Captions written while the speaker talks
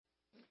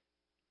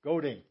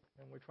Goading,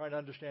 and we're trying to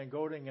understand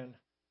goading, and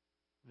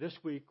this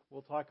week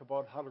we'll talk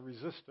about how to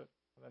resist it,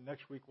 and then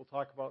next week we'll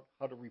talk about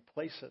how to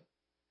replace it.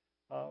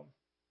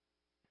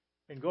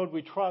 In Goad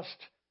we trust,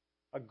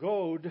 a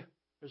goad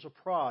is a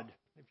prod.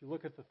 If you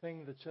look at the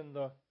thing that's in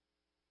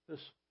this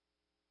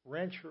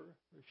rancher,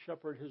 the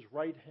shepherd, his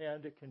right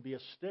hand, it can be a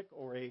stick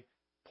or a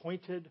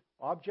pointed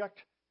object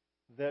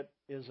that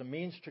is a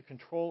means to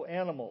control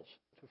animals,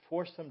 to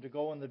force them to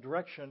go in the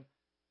direction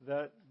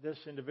that this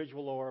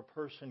individual or a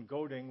person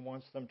goading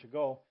wants them to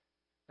go.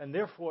 And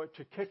therefore,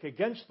 to kick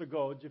against the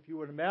goads, if you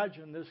would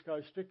imagine this guy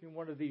sticking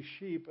one of these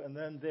sheep and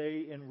then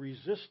they, in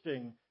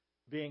resisting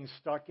being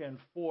stuck and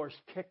forced,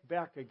 kick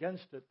back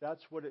against it,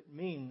 that's what it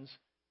means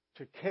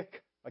to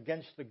kick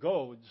against the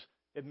goads.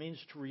 It means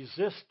to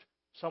resist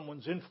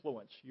someone's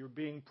influence. You're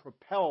being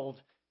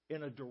propelled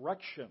in a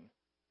direction,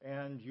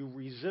 and you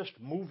resist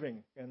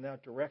moving in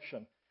that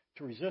direction.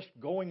 To resist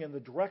going in the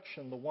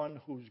direction the one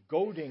who's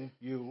goading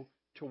you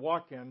to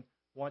walk in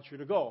wants you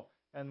to go.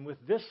 And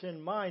with this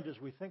in mind, as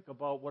we think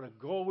about what a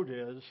goad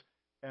is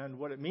and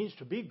what it means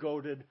to be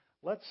goaded,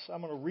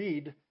 I'm going to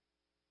read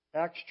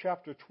Acts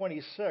chapter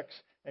 26,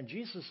 and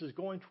Jesus is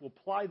going to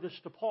apply this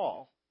to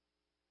Paul.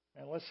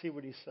 And let's see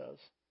what he says.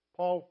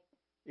 Paul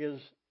is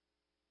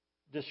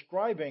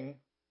describing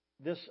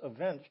this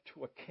event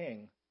to a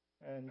king,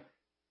 and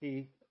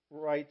he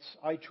writes,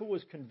 "I too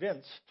was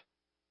convinced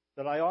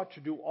that I ought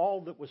to do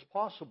all that was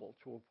possible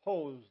to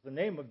oppose the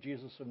name of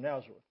Jesus of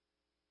Nazareth.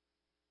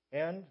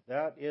 And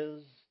that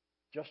is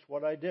just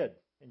what I did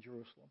in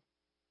Jerusalem.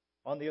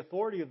 On the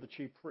authority of the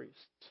chief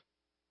priests,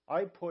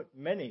 I put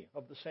many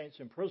of the saints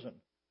in prison,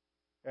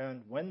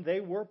 and when they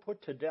were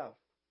put to death,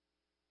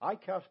 I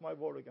cast my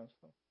vote against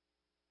them.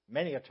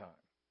 Many a time,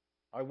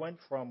 I went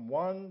from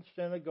one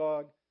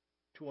synagogue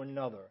to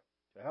another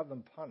to have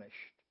them punished,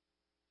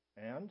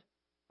 and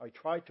I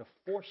tried to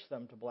force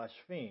them to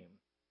blaspheme.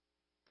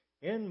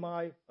 In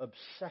my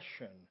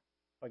obsession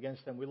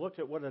against them," we looked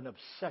at what an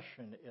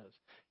obsession is.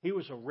 He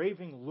was a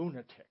raving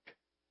lunatic,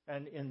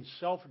 and in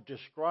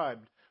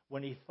self-described,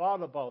 when he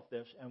thought about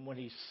this and when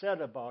he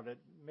said about it,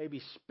 maybe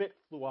spit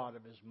flew out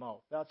of his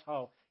mouth. That's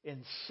how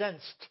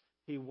incensed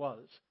he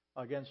was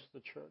against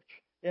the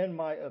church. In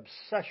my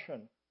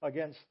obsession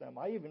against them,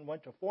 I even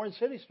went to foreign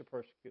cities to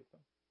persecute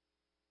them.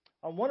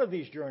 On one of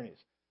these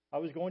journeys, I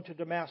was going to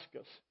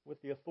Damascus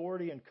with the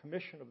authority and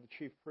commission of the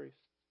chief priests.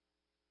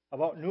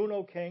 About noon,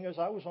 O king, as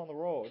I was on the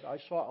road, I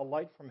saw a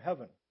light from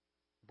heaven,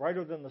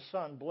 brighter than the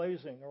sun,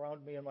 blazing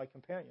around me and my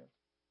companions.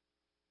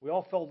 We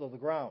all fell to the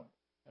ground,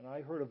 and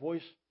I heard a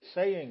voice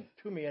saying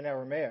to me in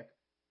Aramaic,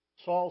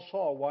 'Saul,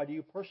 Saul, why do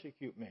you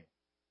persecute me?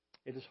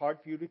 It is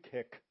hard for you to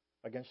kick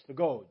against the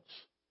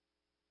goads.'"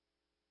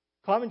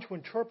 Common to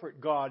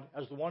interpret God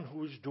as the one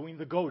who is doing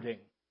the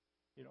goading.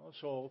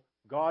 So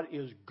God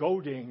is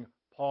goading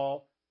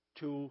Paul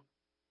to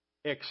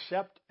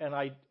accept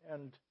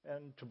and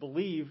to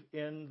believe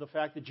in the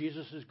fact that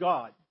Jesus is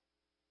God.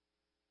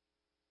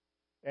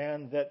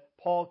 And that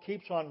Paul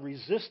keeps on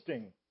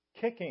resisting,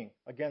 kicking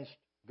against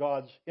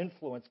God's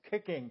influence,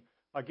 kicking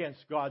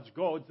against God's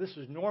goads. This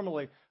is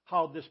normally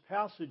how this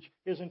passage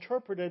is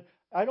interpreted.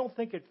 I don't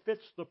think it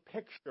fits the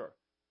picture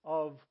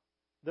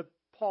that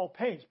Paul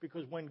paints,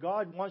 because when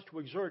God wants to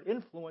exert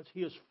influence,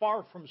 he is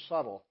far from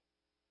subtle.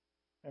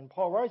 And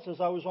Paul writes, "As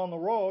I was on the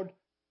road,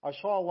 I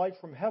saw a light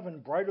from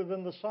heaven, brighter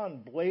than the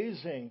sun,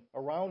 blazing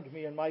around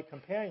me and my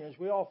companions.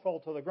 We all fell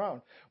to the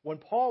ground." When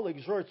Paul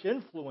exerts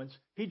influence,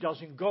 he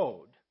doesn't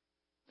goad.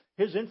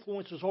 His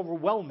influence is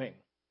overwhelming.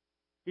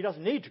 He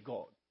doesn't need to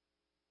goad.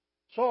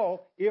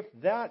 So, if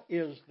that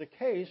is the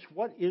case,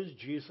 what is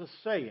Jesus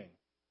saying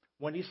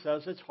when he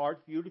says it's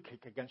hard for you to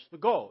kick against the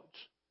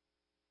goads?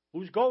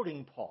 Who's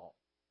goading Paul?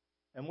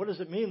 And what does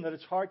it mean that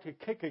it's hard to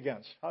kick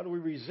against? How do we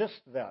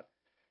resist that?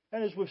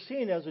 And as we've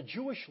seen, as a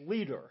Jewish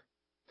leader,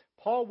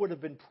 Paul would have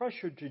been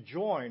pressured to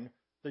join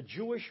the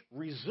Jewish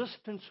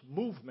resistance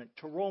movement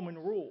to Roman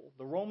rule.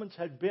 The Romans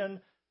had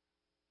been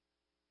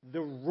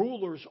the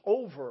rulers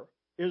over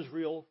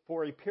Israel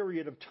for a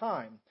period of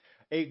time.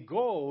 A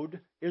goad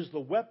is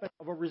the weapon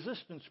of a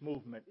resistance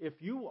movement.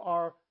 If you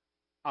are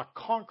a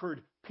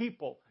conquered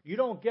people, you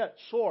don't get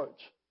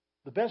swords.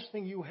 The best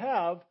thing you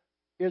have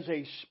is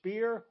a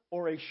spear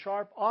or a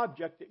sharp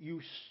object that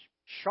you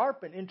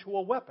sharpen into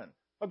a weapon,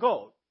 a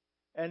goad.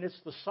 And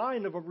it's the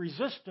sign of a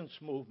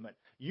resistance movement.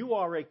 You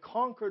are a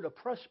conquered,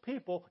 oppressed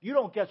people. You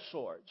don't get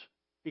swords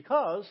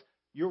because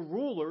your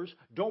rulers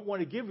don't want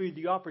to give you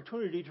the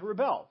opportunity to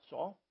rebel.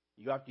 So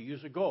you have to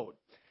use a goad.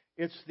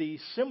 It's the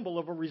symbol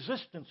of a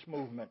resistance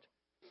movement.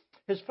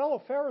 His fellow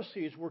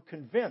Pharisees were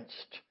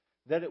convinced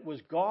that it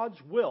was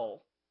God's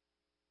will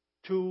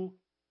to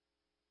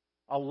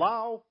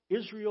allow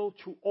Israel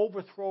to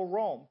overthrow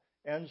Rome.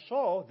 And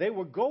so they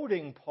were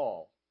goading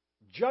Paul,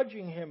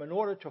 judging him in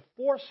order to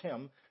force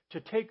him to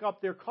take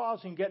up their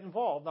cause and get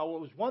involved. Now, it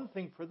was one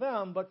thing for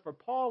them, but for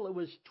Paul it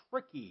was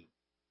tricky,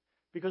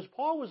 because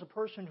Paul was a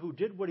person who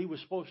did what he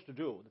was supposed to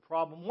do. The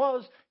problem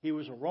was he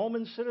was a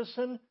Roman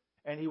citizen,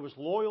 and he was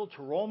loyal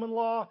to Roman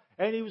law,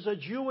 and he was a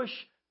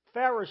Jewish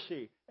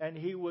Pharisee, and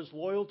he was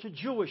loyal to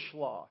Jewish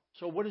law.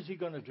 So what is he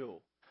going to do?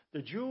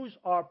 The Jews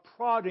are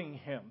prodding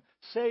him,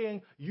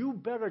 saying, you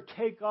better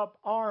take up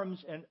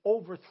arms and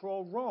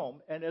overthrow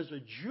Rome. And as a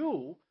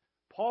Jew,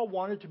 Paul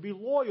wanted to be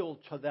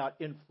loyal to that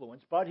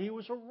influence, but he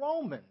was a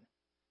Roman,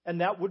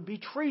 and that would be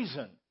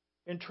treason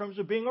in terms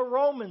of being a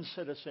Roman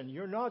citizen.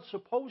 You're not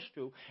supposed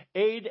to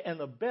aid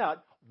and abet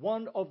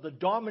one of the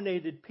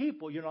dominated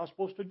people. You're not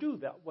supposed to do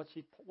that.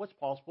 What's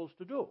Paul supposed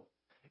to do?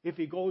 If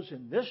he goes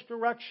in this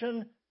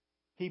direction,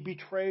 he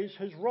betrays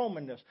his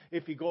Romanness.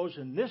 If he goes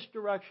in this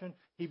direction,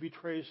 he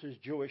betrays his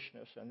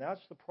Jewishness. And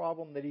that's the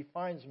problem that he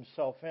finds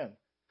himself in.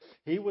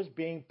 He was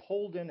being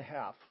pulled in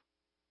half.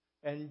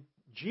 And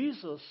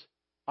Jesus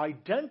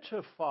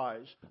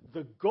identifies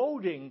the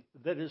goading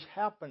that is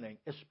happening,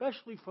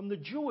 especially from the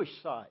Jewish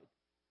side.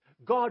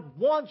 God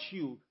wants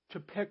you to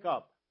pick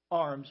up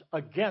arms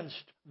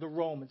against the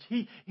Romans.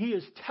 He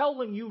is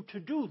telling you to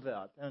do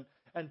that.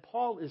 And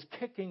Paul is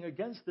kicking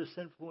against this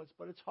influence,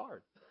 but it's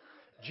hard.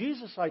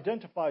 Jesus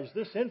identifies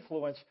this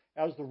influence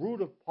as the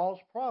root of Paul's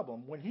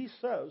problem when he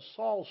says,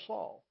 Saul,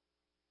 Saul,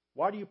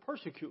 why do you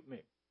persecute me?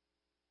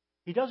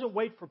 He doesn't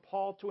wait for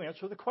Paul to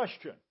answer the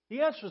question.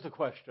 He answers the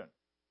question.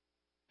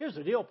 Here's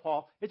the deal,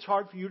 Paul. It's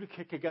hard for you to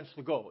kick against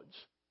the goads.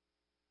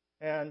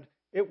 And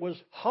it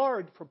was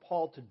hard for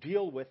Paul to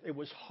deal with. It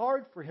was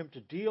hard for him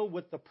to deal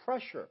with the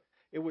pressure.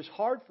 It was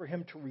hard for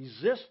him to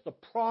resist the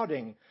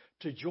prodding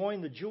to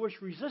join the Jewish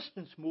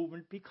resistance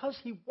movement because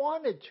he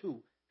wanted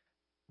to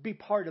be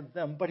part of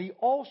them. But he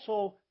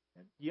also,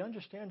 you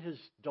understand his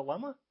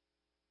dilemma?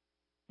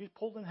 He's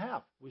pulled in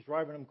half. It was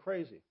driving him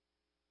crazy.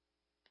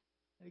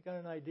 And he got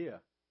an idea.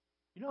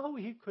 You know how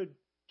he could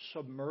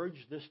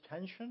submerge this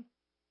tension?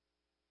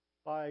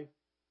 By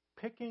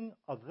picking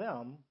of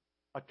them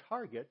a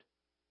target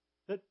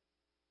that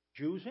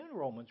Jews and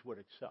Romans would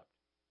accept,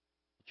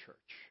 the church.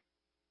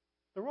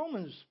 The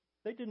Romans,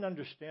 they didn't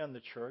understand the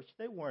church.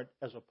 They weren't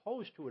as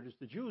opposed to it as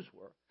the Jews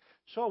were.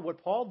 So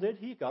what Paul did,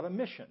 he got a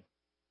mission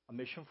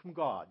from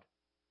God.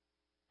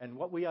 And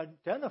what we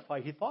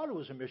identified, he thought it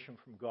was a mission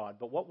from God,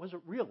 but what was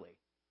it really?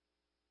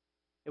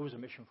 It was a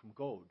mission from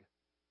Goad.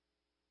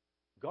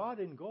 God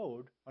and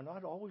Goad are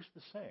not always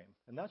the same.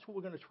 And that's what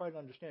we're going to try to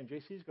understand.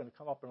 JC is going to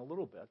come up in a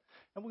little bit.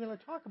 And we're going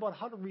to talk about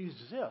how to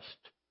resist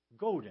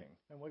goading.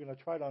 And we're going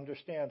to try to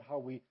understand how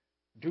we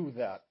do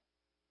that.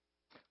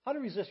 How to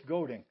resist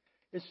goading.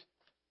 It's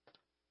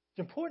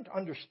important to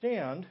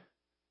understand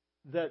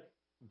that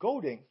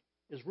goading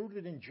is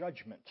rooted in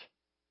judgment.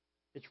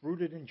 It's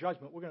rooted in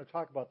judgment. We're going to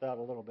talk about that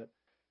a little bit.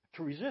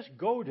 To resist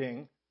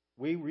goading,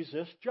 we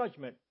resist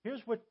judgment.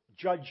 Here's what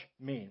judge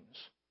means.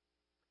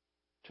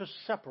 To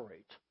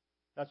separate.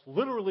 That's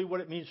literally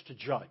what it means to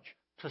judge,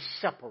 to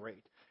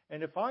separate.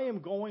 And if I am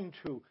going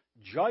to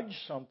judge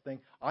something,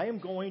 I am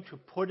going to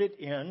put it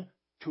in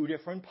two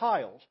different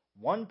piles.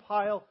 One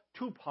pile,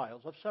 two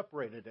piles. I've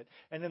separated it.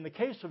 And in the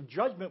case of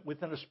judgment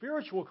within a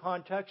spiritual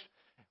context,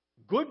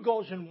 good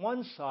goes in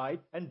one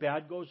side and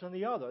bad goes in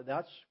the other.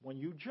 That's when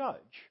you judge.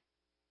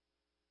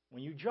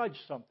 When you judge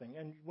something.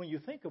 And when you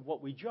think of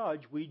what we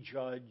judge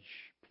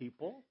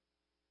people.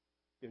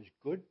 There's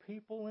good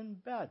people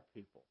and bad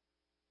people.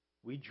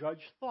 We judge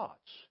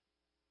thoughts.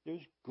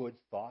 There's good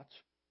thoughts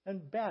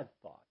and bad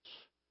thoughts.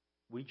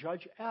 We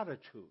judge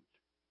attitudes.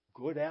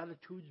 Good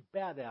attitudes,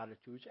 bad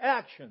attitudes.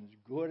 Actions.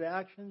 Good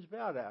actions,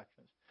 bad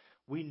actions.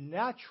 We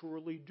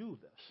naturally do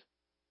this.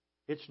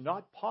 It's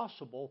not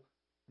possible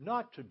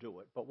not to do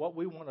it. But what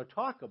we want to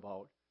talk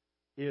about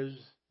is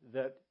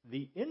that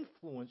the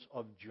influence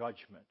of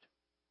judgment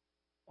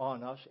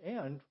on us,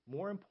 and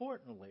more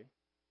importantly,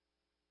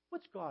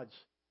 what's God's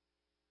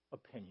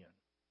opinion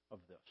of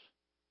this?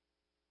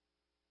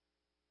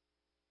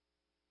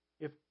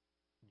 If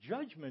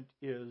judgment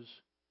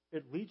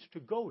it leads to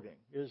goading.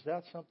 Is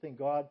that something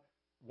God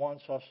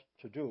wants us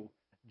to do?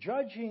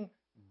 Judging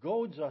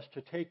goads us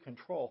to take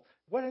control.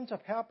 What ends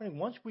up happening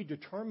once we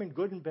determine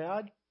good and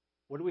bad?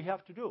 What do we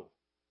have to do?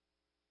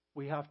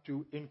 We have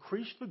to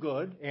increase the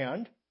good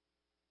and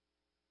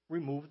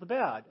remove the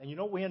bad. And you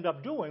know what we end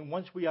up doing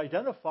once we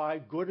identify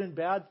good and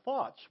bad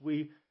thoughts?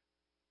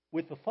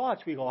 With the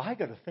thoughts, we go, I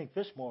got to think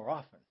this more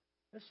often.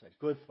 This is a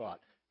good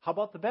thought. How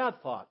about the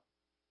bad thought?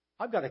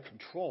 I've got to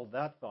control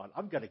that thought.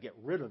 I've got to get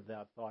rid of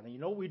that thought. And you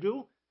know what we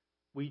do?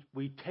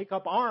 We take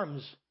up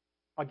arms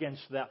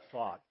against that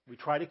thought. We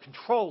try to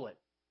control it.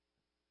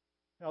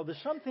 Now,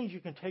 there's some things you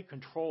can take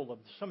control of.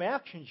 There's some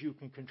actions you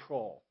can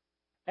control.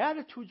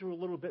 Attitudes are a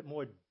little bit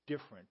more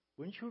different.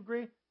 Wouldn't you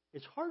agree?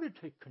 It's harder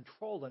to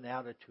control an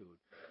attitude.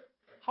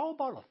 How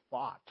about a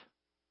thought?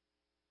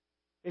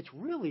 It's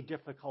really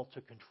difficult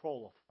to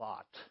control a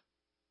thought,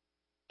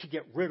 to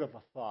get rid of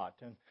a thought.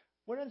 And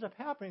what ends up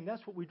happening,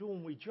 that's what we do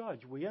when we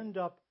judge. We end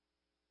up,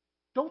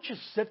 don't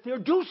just sit there,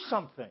 do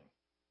something.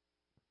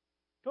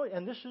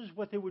 And this is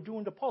what they were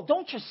doing to Paul.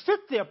 Don't just sit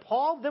there,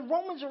 Paul. The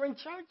Romans are in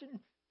charge.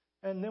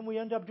 And then we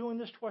end up doing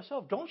this to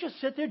ourselves. Don't just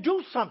sit there,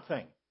 do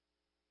something.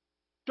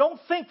 Don't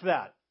think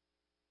that.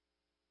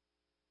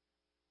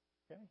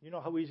 Okay? You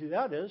know how easy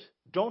that is.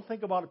 Don't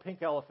think about a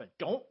pink elephant.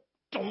 Don't.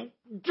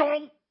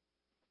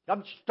 Stop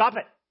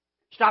it.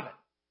 Stop it.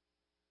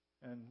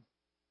 And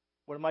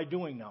what am I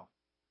doing now?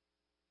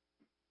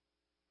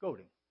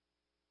 Goading.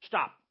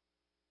 Stop.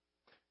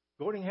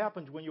 Goading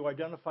happens when you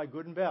identify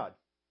good and bad.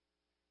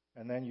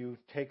 And then you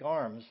take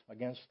arms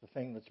against the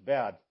thing that's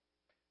bad.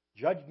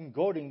 Judging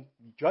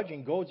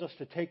goads us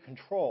to take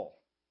control.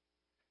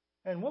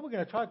 And what we're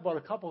going to talk about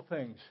a couple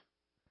things.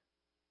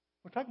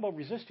 We're talking about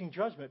resisting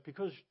judgment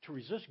because to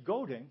resist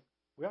goading,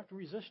 we have to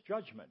resist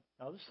judgment.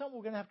 Now, this is something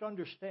we're going to have to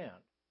understand.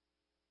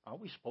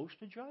 Aren't we supposed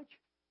to judge?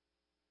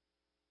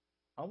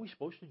 Aren't we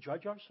supposed to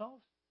judge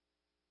ourselves?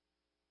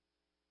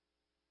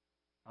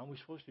 Aren't we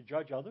supposed to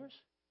judge others?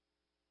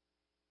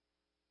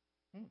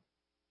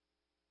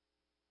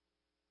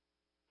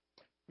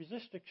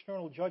 Resist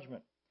external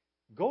judgment.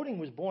 Goading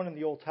was born in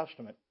the Old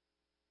Testament.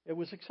 It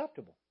was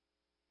acceptable.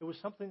 It was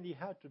something that you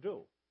had to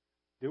do.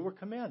 There were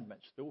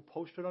commandments. They were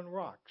posted on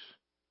rocks.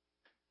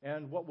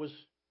 And what was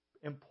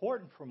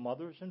important for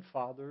mothers and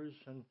fathers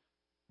and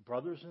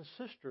brothers and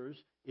sisters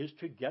is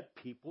to get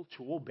people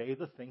to obey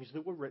the things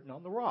that were written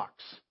on the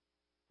rocks,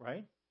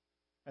 right?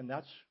 And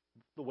that's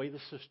the way the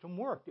system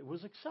worked. It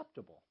was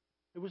acceptable.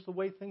 It was the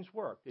way things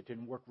worked. It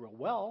didn't work real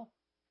well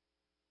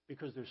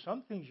because there's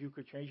some things you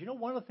could change. You know,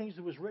 one of the things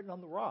that was written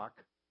on the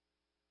rock,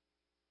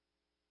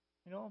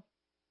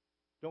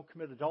 don't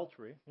commit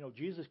adultery.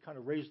 Jesus kind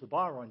of raised the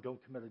bar on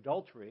don't commit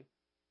adultery.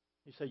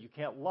 He said you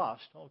can't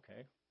lust.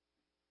 Okay.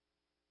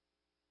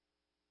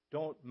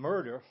 Don't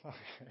murder.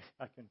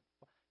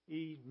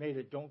 He made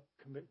it don't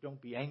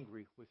be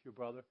angry with your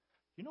brother.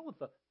 You know what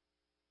the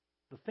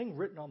thing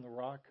written on the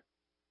rock,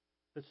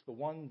 that's the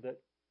one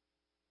that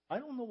I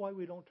don't know why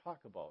we don't talk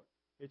about.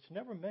 It's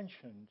never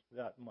mentioned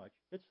that much.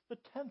 It's the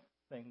 10th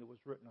thing that was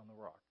written on the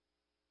rock.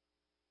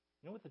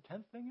 You know what the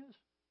 10th thing is?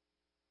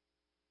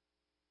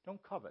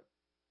 Don't covet.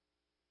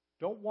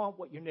 Don't want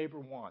what your neighbor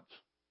wants.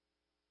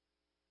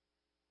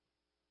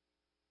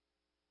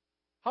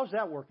 How's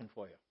that working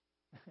for you?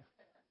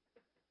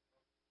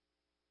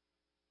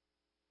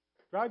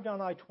 Drive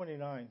down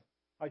I-29,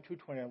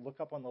 I-229, look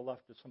up on the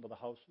left at some of the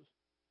houses.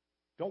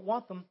 Don't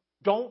want them.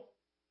 Don't.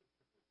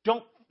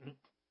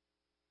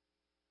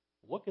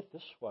 Look at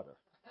this sweater.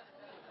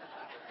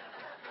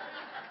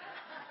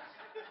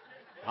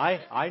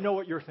 I know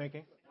what you're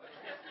thinking.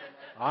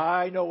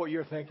 I know what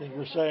you're thinking.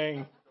 You're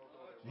saying,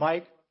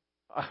 Mike,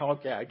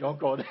 okay, don't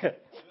go there.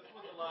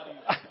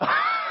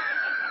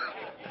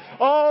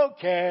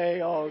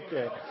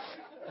 Okay.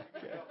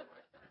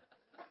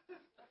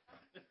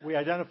 We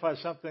identify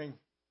something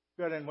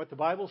good in what the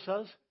Bible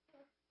says.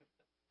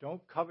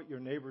 Don't covet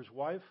your neighbor's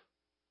wife.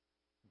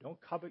 Don't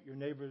covet your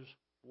neighbor's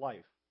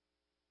life.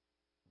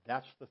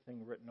 That's the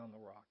thing written on the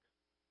rock.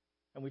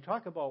 And we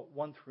talk about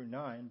 1 through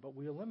 9, but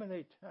we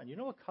eliminate 10. You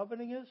know what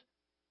coveting is?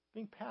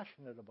 Being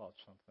passionate about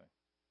something.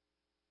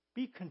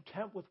 Be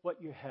content with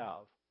what you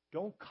have.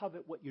 Don't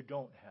covet what you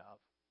don't have.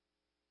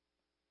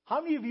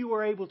 How many of you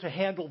are able to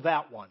handle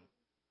that one?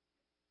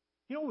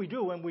 You know what we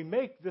do? When we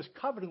make this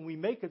coveting, we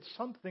make it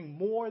something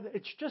more.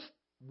 It's just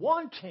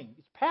wanting.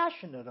 It's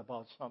passionate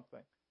about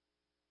something.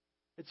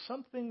 It's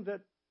something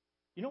that,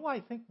 you know why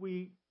I think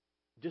we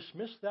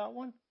dismiss that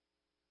one?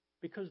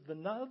 Because the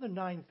other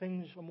 9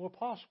 things are more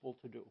possible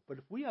to do. But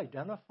if we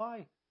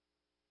identify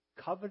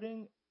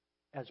coveting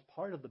as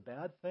part of the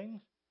bad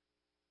things,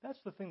 that's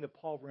the thing that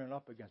Paul ran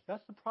up against.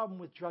 That's the problem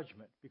with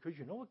judgment. Because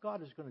you know what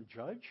God is going to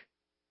judge?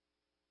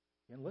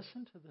 And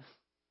listen to this.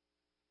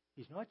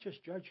 He's not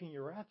just judging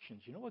your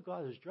actions. You know what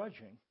God is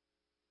judging?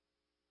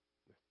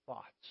 Your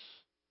thoughts.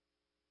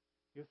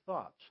 Your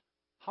thoughts.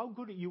 How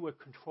good are you at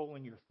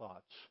controlling your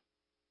thoughts?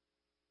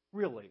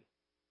 Really.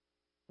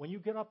 When you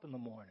get up in the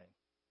morning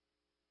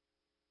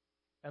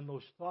and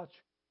those thoughts,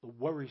 the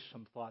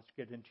worrisome thoughts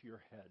get into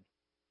your head.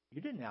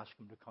 You didn't ask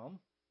them to come.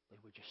 They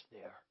were just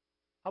there.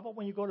 How about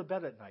when you go to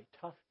bed at night?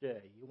 Tough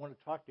day. You want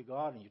to talk to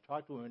God and you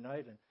talk to Him at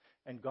night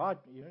and God,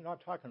 you're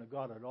not talking to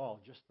God at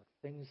all. Just the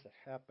things that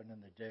happen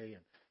in the day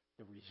and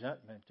the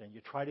resentment, and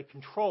you try to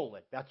control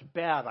it. That's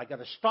bad. I got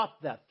to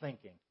stop that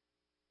thinking.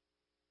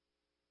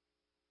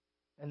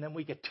 And then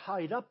we get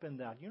tied up in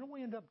that. You know what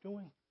we end up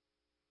doing?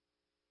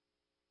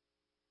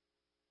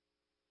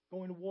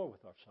 Going to war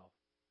with ourselves.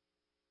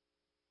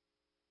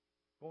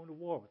 Going to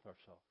war with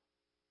ourselves.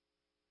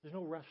 There's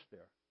no rest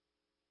there.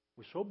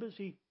 We're so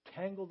busy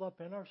tangled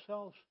up in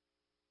ourselves,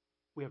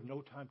 we have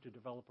no time to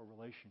develop a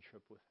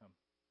relationship with Him.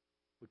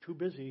 We're too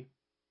busy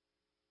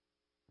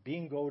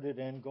being goaded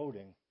and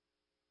goading.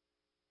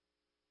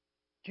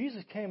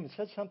 Jesus came and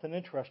said something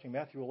interesting,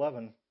 Matthew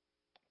 11.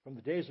 From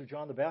the days of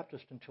John the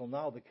Baptist until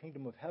now, the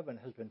kingdom of heaven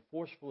has been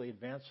forcefully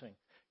advancing.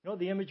 You know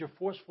the image of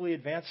forcefully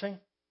advancing?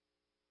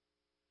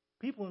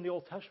 People in the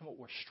Old Testament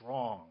were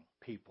strong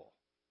people.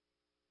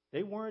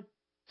 They weren't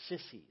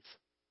sissies.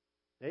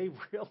 They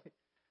really,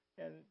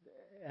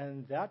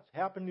 and that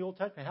happened in the Old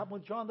Testament. It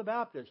happened with John the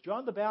Baptist.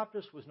 John the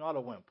Baptist was not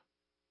a wimp.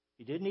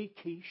 He didn't eat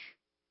quiche.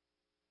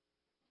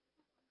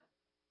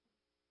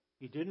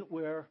 He didn't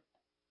wear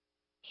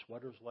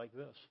sweaters like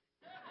this.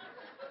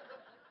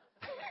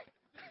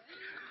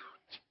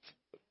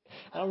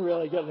 I'm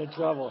really getting in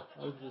trouble.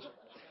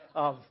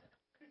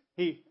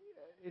 He,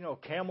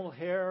 camel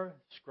hair,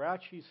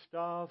 scratchy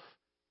stuff,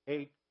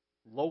 ate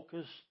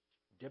locusts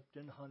dipped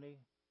in honey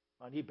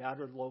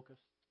battered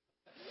locusts.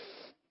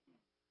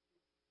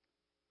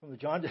 From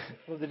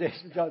the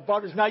days of John,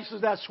 about as nice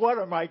as that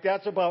sweater, Mike.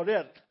 That's about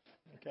it.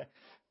 Okay.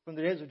 From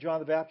the days of John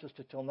the Baptist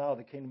until now,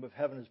 the kingdom of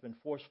heaven has been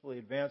forcefully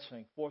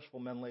advancing. Forceful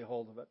men lay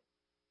hold of it.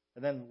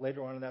 And then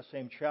later on in that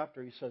same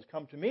chapter, he says,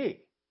 "Come to me."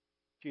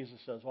 Jesus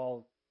says,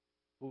 "All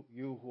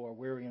you who are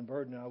weary and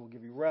burdened, I will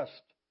give you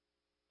rest.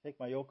 Take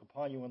my yoke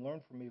upon you and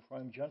learn from me, for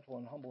I am gentle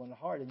and humble in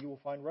heart, and you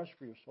will find rest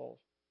for your souls.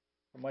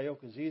 For my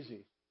yoke is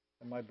easy,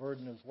 and my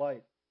burden is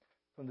light."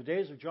 From the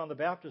days of John the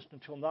Baptist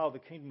until now, the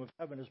kingdom of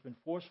heaven has been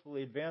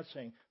forcefully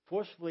advancing.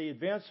 Forcefully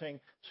advancing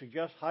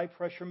suggests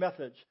high-pressure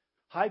methods.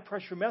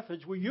 High-pressure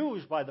methods were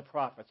used by the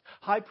prophets.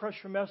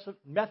 High-pressure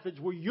methods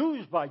were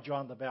used by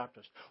John the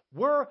Baptist.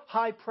 Were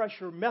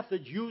high-pressure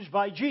methods used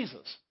by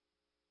Jesus?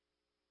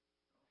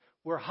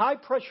 Were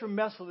high-pressure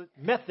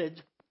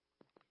methods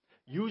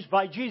used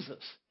by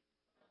Jesus?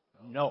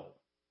 No.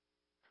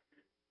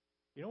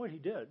 You know what he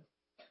did?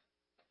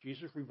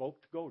 Jesus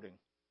revoked goading.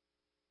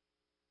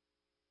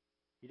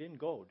 He didn't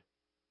goad.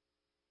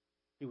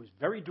 He was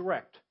very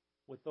direct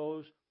with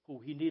those who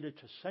he needed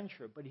to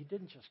censure, but he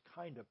didn't just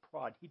kind of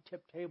prod. He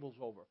tipped tables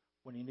over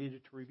when he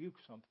needed to rebuke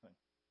something.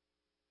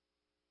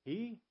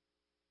 You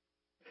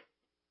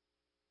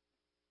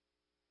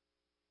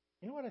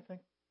know what I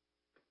think?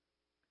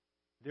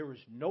 There is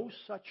no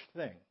such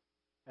thing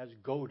as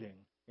goading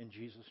in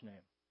Jesus'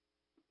 name.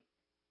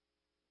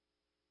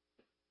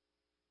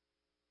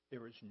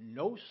 There is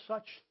no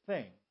such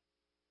thing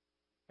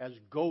as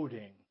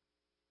goading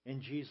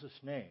in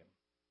Jesus' name.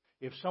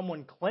 If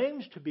someone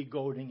claims to be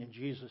goading in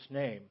Jesus'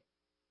 name,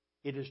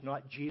 it is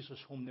not Jesus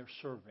whom they're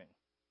serving.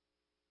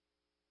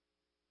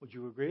 Would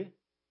you agree?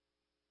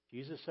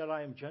 Jesus said,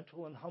 "I am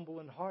gentle and humble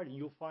in heart, and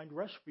you'll find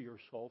rest for your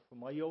soul, for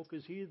my yoke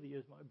is easy,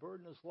 as my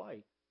burden is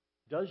light."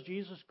 Does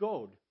Jesus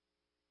goad?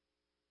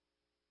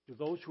 Do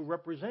those who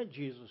represent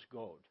Jesus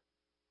goad?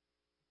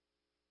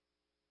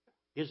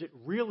 Is it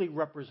really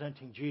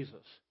representing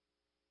Jesus?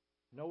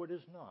 No, it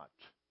is not.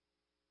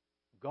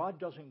 God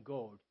doesn't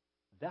goad.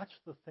 That's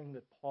the thing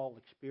that Paul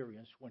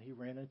experienced when he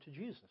ran into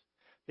Jesus.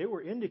 They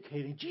were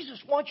indicating,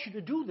 "Jesus wants you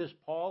to do this,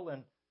 Paul."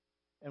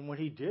 And when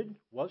he did,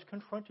 was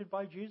confronted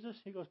by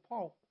Jesus, he goes,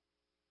 "Paul,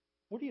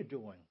 what are you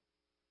doing?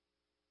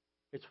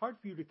 It's hard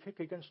for you to kick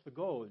against the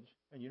goads."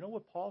 And you know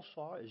what Paul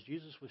saw as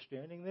Jesus was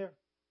standing there?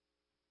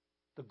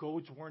 The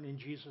goads weren't in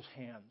Jesus'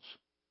 hands.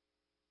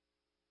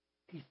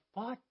 He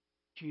thought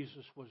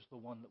Jesus was the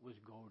one that was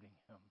goading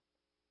him,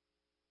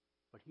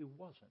 but he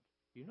wasn't.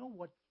 You know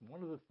what?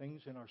 One of the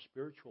things in our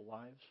spiritual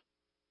lives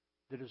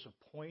that is a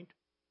point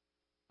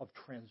of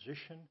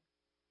transition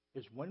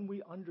is when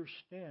we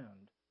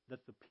understand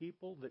that the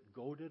people that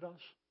goaded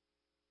us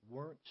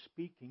weren't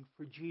speaking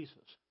for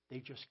Jesus.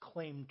 They just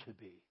claimed to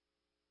be.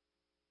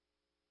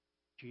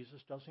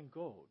 Jesus doesn't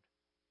goad.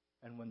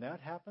 And when that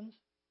happens,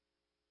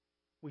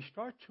 we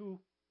start to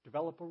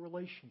develop a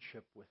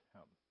relationship with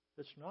him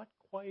that's not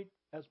quite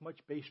as much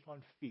based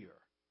on fear.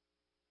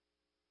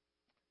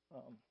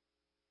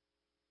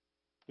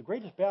 The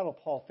greatest battle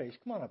Paul faced,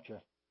 come on up,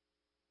 Jeff,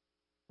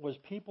 was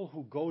people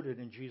who goaded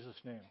in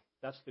Jesus' name.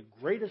 That's the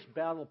greatest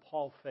battle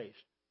Paul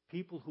faced.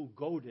 People who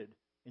goaded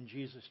in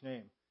Jesus'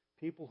 name.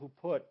 People who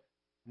put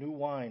new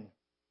wine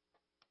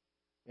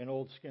in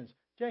old skins.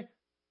 Jay,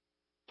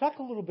 talk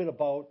a little bit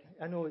about,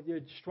 I know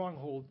at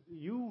Stronghold,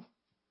 you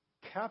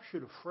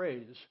captured a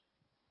phrase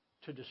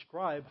to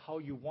describe how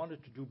you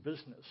wanted to do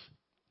business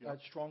at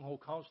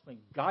Stronghold Counseling.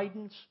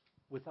 Guidance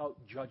without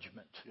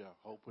judgment. Yeah,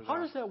 hope without.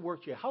 How does that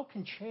work, Jay? How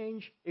can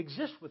change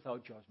exist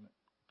without judgment?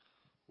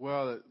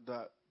 Well,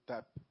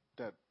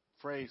 that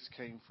phrase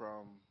came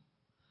from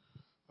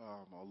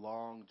a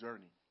long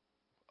journey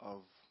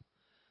of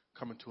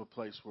coming to a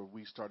place where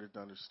we started to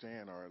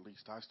understand, or at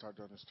least I started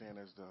to understand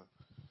as the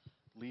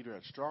leader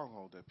at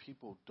Stronghold, that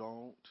people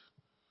don't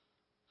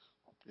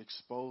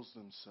expose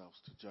themselves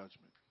to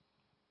judgment.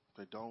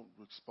 They don't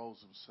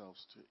expose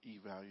themselves to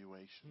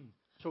evaluation.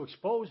 So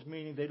exposed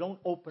meaning they don't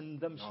open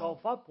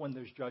themselves up when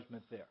there's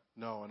judgment there.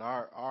 No, and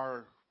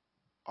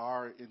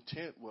our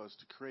intent was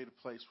to create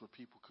a place where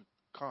people could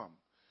come,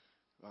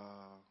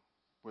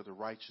 where the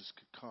righteous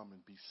could come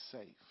and be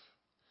safe.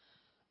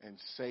 And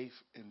safe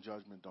and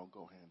judgment don't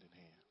go hand in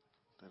hand.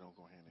 They don't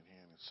go hand in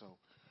hand. And so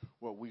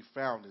what we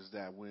found is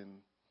that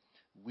when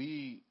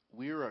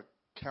we're a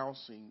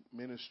counseling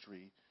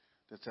ministry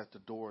that's at the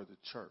door of the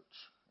church.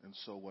 And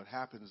so what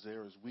happens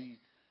there is we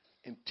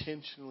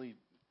intentionally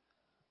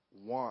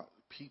want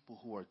people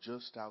who are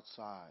just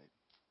outside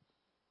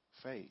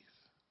faith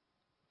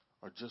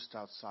or just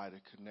outside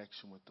a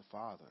connection with the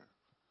Father.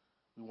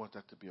 We want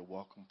that to be a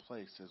welcome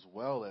place, as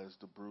well as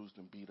the bruised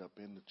and beat up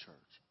in the church.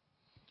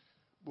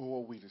 But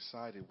what we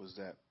decided was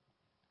that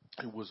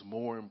it was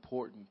more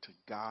important to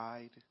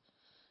guide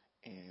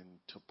and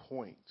to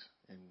point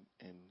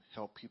and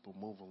help people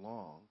move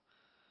along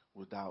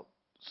without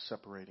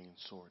separating and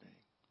sorting.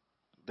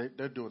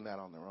 They're doing that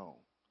on their own.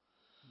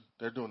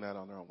 They're doing that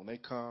on their own. When they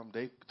come,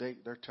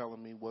 they're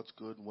telling me what's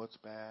good and what's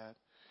bad,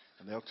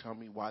 and they'll tell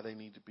me why they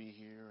need to be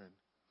here,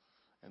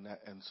 and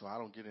so I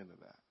don't get into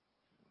that.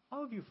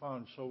 How have you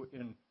found, so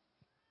in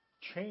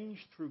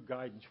change through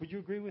guidance, would you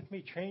agree with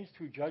me? Change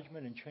through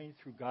judgment and change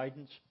through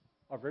guidance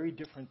are very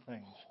different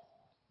things.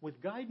 With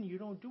guiding, you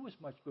don't do as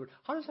much good.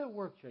 How does that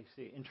work,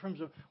 JC, in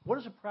terms of what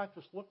does a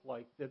practice look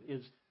like that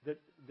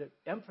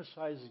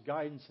emphasizes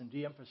guidance and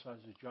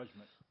de-emphasizes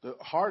judgment? The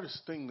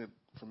hardest thing that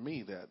for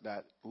me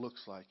that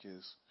looks like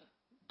is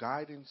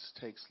guidance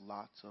takes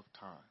lots of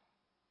time.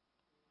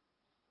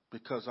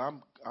 Because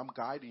I'm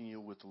guiding you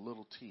with a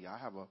little t. I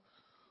have a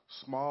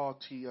small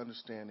t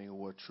understanding of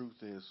what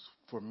truth is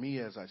for me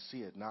as I see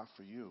it, not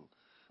for you.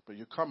 But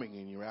you're coming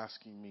and you're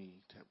asking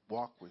me to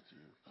walk with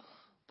you.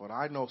 But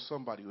I know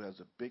somebody who has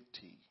a big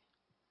T,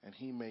 and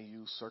he may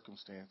use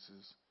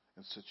circumstances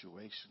and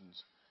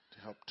situations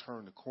to help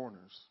turn the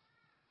corners.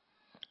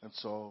 And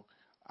so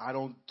I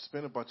don't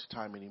spend a bunch of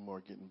time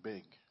anymore getting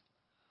big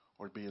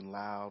or being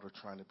loud or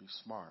trying to be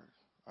smart.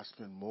 I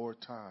spend more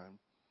time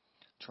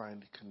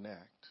trying to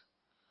connect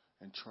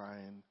and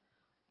trying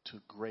to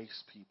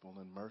grace people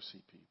and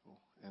mercy people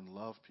and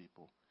love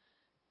people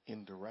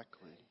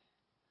indirectly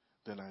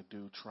than I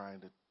do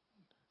trying to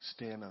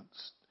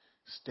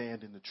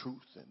stand in the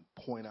truth and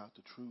point out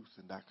the truth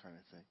and that kind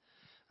of thing.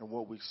 And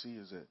what we see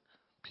is that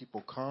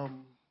people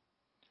come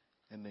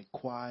and they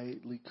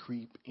quietly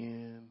creep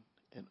in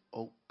and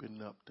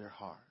open up their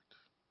heart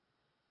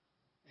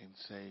and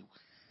say,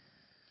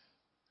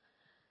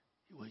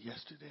 well,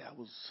 yesterday I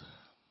was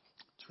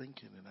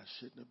drinking and I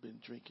shouldn't have been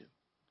drinking,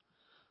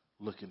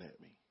 looking at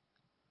me.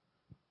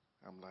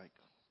 I'm like,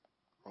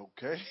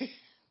 okay.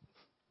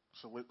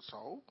 So?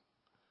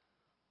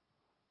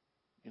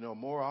 You know,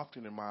 more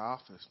often in my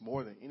office,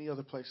 more than any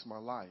other place in my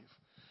life,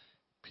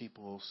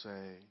 people will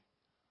say,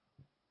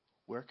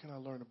 where can I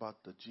learn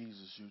about the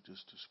Jesus you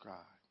just described?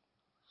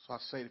 So I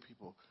say to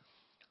people,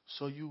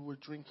 so you were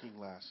drinking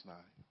last night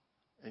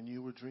and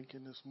you were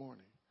drinking this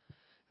morning.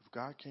 If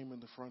God came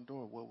in the front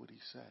door, what would he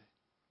say?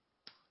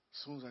 As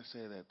soon as I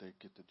say that, they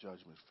get the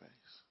judgment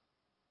face.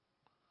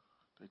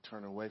 They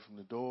turn away from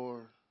the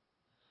door.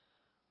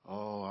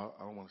 Oh,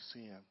 I don't want to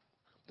see him.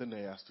 Then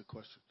they ask the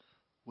question,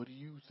 what do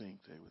you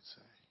think they would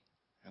say?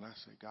 And I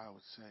say, God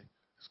would say,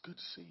 it's good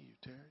to see you,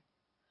 Terry.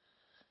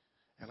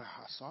 And I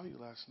saw you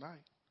last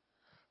night.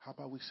 How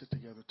about we sit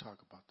together and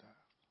talk about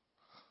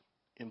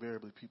that?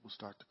 Invariably, people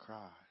start to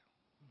cry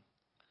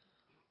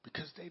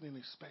because they didn't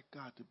expect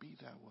God to be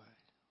that way.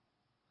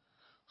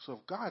 So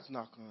if God's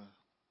not going to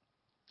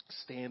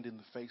stand in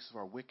the face of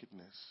our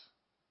wickedness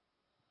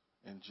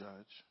and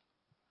judge,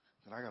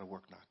 then I got to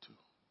work not to.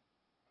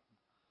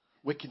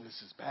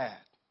 Wickedness is bad,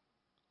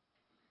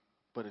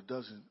 but it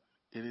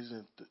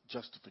isn't the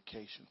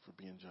justification for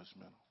being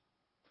judgmental.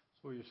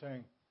 So you're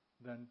saying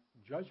then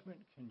judgment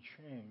can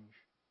change,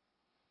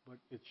 but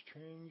its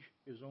change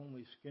is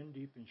only skin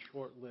deep and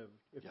short-lived.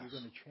 If you're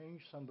going to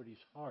change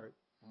somebody's heart,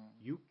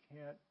 you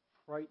can't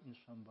frighten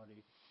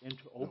somebody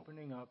into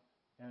opening up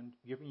and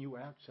giving you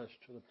access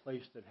to the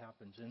place that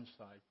happens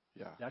inside.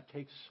 Yeah. That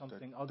takes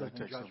something other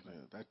than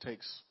judgment. That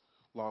takes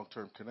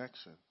long-term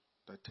connection.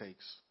 That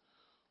takes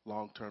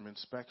long-term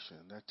inspection.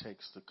 That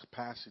takes the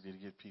capacity to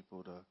get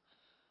people to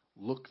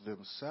look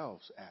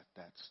themselves at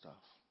that stuff.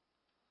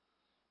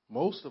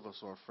 Most of us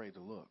are afraid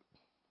to look.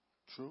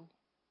 True?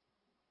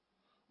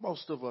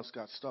 Most of us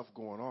got stuff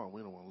going on.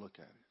 We don't want to look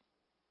at it.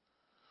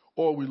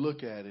 Or we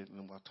look at it,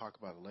 and I'll talk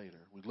about it later.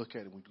 We look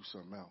at it and we do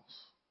something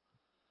else.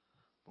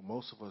 But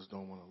most of us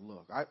don't want to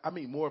look. I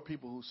meet more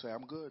people who say,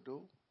 I'm good, dude.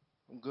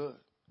 I'm good.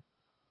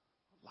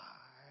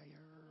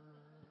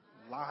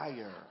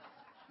 Liar.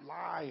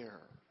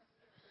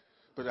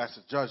 But that's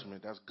a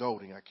judgment. That's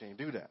goading. I can't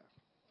do that.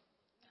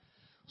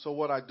 So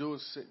what I do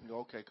is sit and go,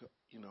 okay,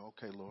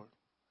 Lord,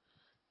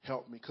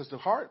 help me. Because the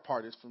hard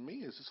part is for me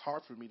is it's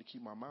hard for me to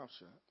keep my mouth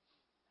shut.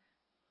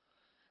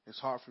 It's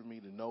hard for me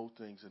to know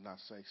things and not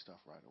say stuff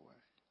right away.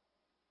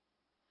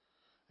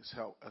 It's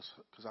help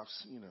because I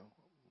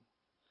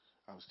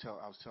was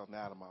telling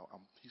Adam,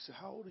 he said,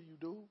 how old are you,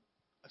 dude?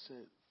 I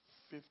said,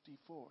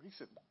 54. He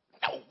said,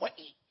 no way.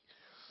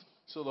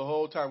 So the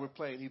whole time we're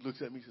playing, he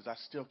looks at me and says, I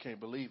still can't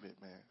believe it,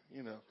 man.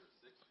 You know.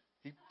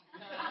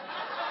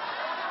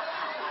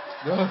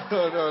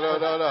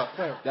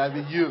 No. That'd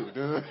be you,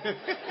 dude.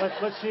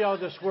 Let's see how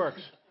this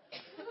works.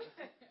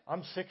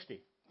 I'm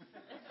 60.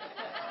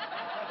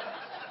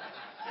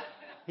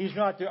 He's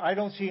not there. I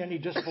don't see any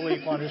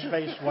disbelief on his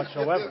face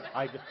whatsoever.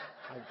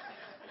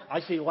 I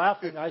see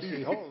laughing. I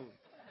see hope.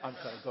 I'm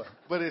sorry. Go ahead.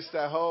 But it's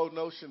that whole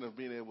notion of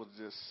being able to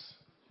just.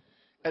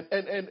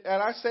 And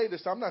I say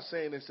this. I'm not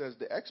saying this as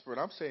the expert.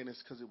 I'm saying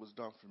this because it was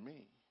done for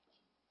me.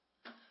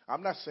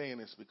 I'm not saying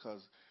this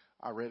because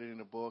I read it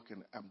in a book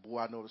and boy,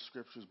 I know the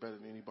scriptures better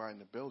than anybody in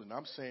the building.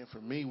 I'm saying for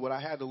me, what I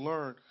had to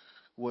learn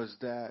was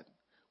that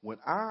when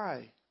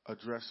I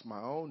addressed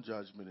my own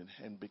judgment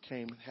and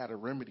had a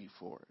remedy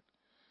for it,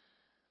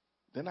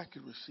 then I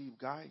could receive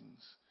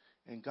guidance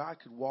and God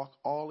could walk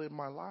all in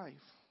my life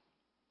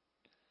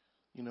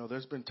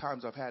There's been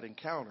times I've had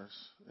encounters,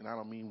 and I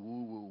don't mean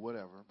woo-woo,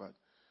 whatever, but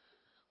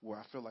where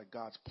I feel like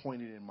God's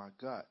pointed in my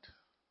gut.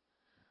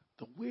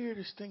 The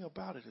weirdest thing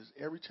about it is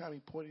every time he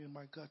pointed in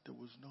my gut, there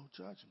was no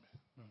judgment.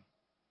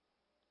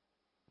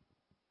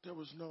 There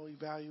was no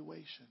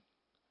evaluation.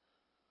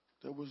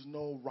 There was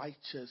no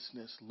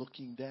righteousness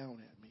looking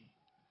down at me.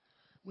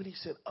 When he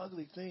said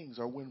ugly things,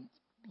 or when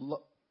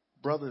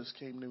brothers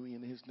came to me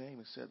in his name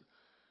and said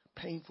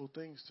painful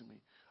things to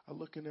me, I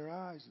look in their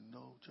eyes and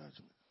no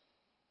judgment.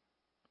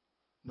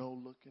 No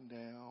looking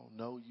down,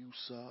 no you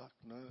suck,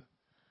 none.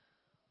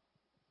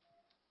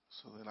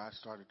 So then I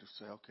started to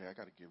say, okay, I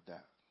got to give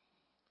that.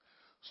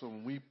 So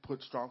when we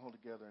put Stronghold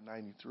together in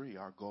 93,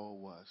 our goal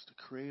was to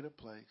create a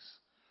place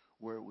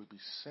where it would be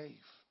safe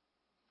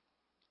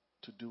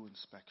to do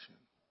inspection.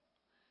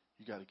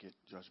 You got to get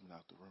judgment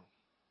out the room.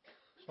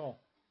 So,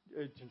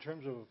 in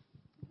terms of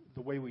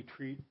the way we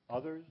treat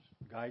others,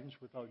 guidance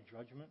without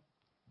judgment,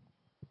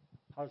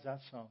 how does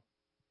that sound?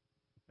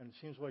 And it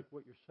seems like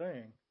what you're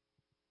saying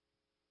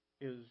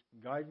is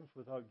guidance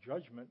without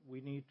judgment.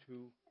 We need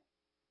to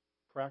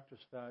practice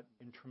that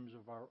in terms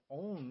of our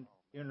own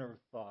inner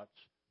thoughts.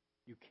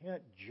 You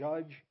can't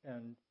judge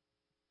and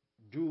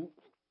do,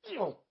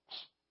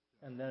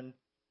 and then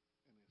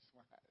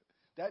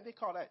that they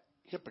call that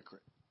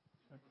hypocrite.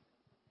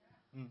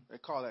 They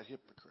call that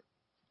hypocrite.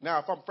 Now,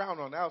 if I'm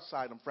frowning on the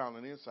outside, I'm frowning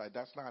on the inside.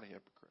 That's not a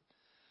hypocrite.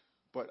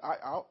 But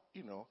I'll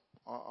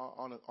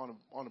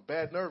on a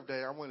bad nerve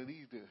day, I'm one of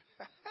these dudes.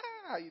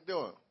 How you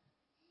doing?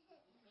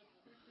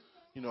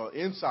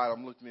 Inside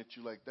I'm looking at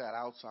you like that.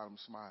 Outside I'm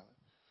smiling.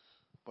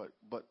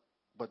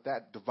 But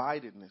that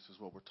dividedness is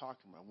what we're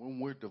talking about. When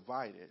we're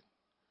divided,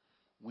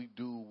 we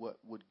do what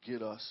would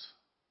get us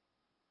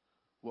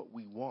what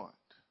we want.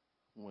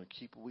 We want to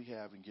keep what we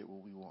have and get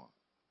what we want.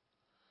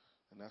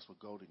 And that's what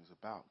goading is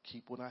about.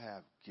 Keep what I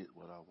have, get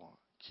what I want.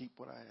 Keep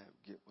what I have,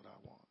 get what I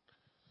want.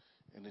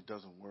 And it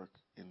doesn't work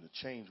in the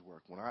change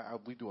work. When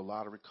we do a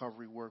lot of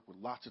recovery work with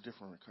lots of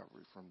different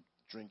recovery, from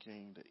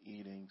drinking to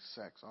eating,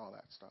 sex, all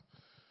that stuff.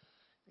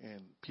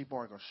 And people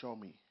aren't going to show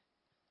me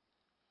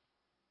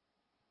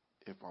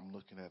if I'm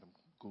looking at them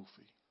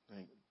goofy.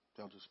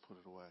 They'll just put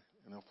it away.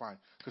 And they'll find,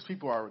 because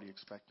people are already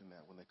expecting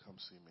that when they come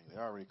see me.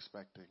 They're already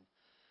expecting,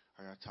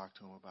 I got to talk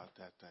to them about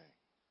that thing.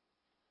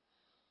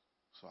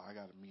 So I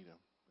got to meet them.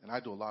 And I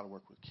do a lot of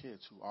work with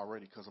kids who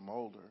already, because I'm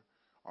older,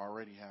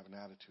 already have an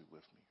attitude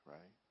with me,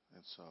 right?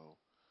 And so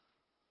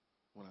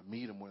when I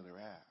meet them where they're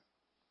at,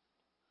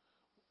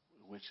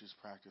 which is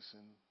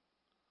practicing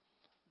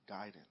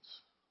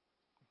guidance,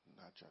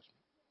 not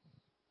judgment.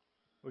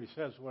 What he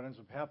says, what ends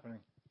up happening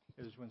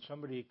is when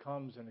somebody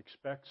comes and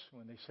expects,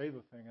 when they say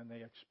the thing and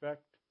they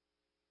expect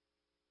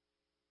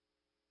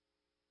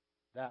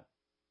that,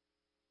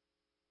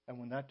 and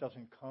when that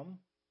doesn't come,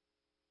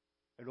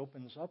 it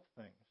opens up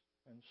things.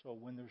 And so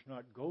when there's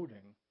not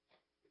goading,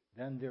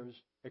 then there's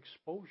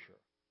exposure.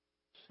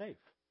 Safe.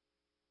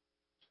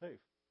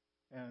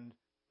 And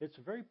it's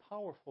a very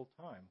powerful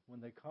time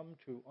when they come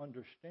to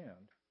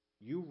understand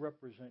you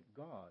represent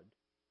God.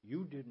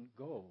 You didn't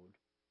goad.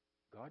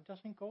 God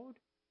doesn't goad.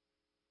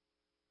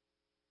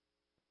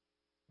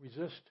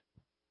 Resist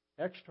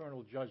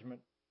external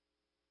judgment.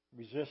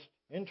 Resist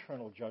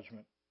internal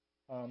judgment.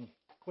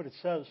 What it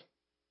says,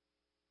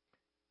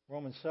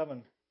 Romans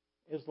 7,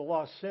 is the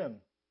law sin?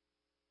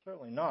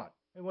 Certainly not.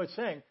 And what it's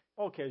saying,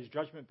 okay, is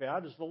judgment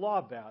bad? Is the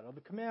law bad? Are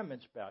the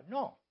commandments bad?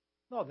 No,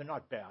 they're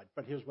not bad.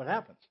 But here's what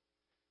happens.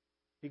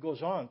 He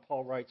goes on,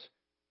 Paul writes,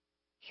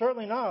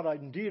 certainly not.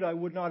 Indeed, I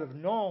would not have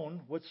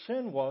known what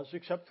sin was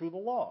except through the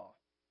law.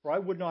 For I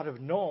would not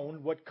have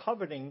known what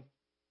coveting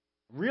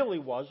really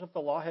was if the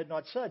law had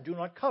not said, do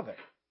not covet.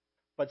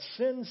 But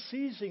sin,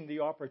 seizing the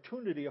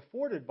opportunity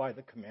afforded by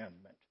the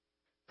commandment,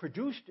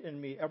 produced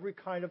in me every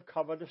kind of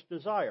covetous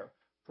desire.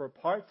 For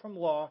apart from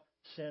law,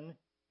 sin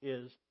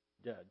is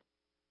dead.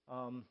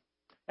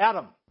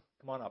 Adam,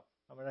 come on up.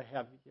 I'm going to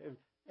have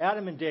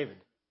Adam and David.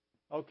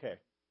 Okay.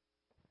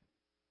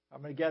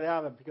 I'm going to get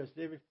Adam because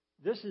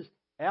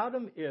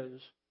Adam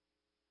is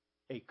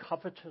a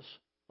covetous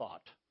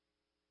thought.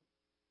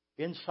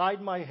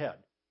 Inside my head.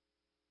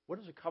 What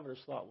does a covetous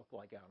thought look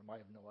like, Adam? I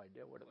have no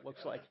idea what it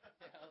looks like.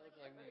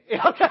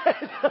 Okay.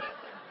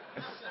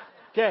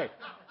 Okay.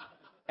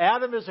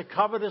 Adam is a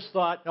covetous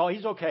thought. No,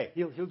 he's okay.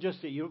 He'll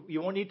just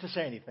you won't need to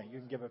say anything. You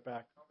can give it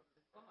back.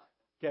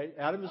 Okay.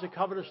 Adam is a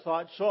covetous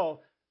thought.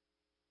 So,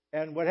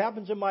 and what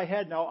happens in my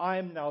head now?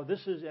 And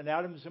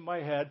Adam's in my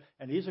head,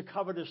 and he's a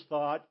covetous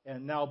thought.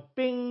 And now,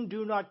 bing,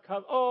 do not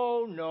covet.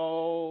 Oh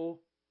no.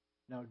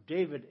 Now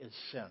David is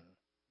sin.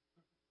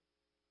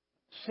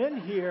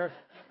 Sin here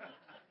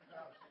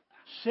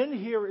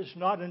is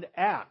not an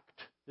act.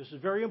 This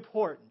is very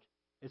important.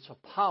 It's a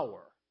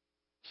power.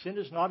 Sin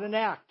is not an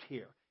act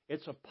here.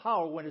 It's a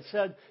power. When it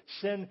said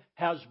sin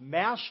has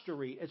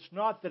mastery, it's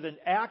not that an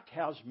act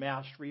has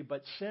mastery,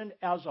 but sin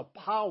as a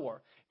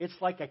power. It's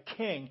like a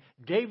king.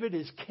 David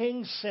is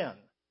King Sin.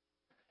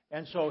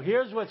 And so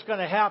here's what's going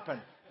to happen.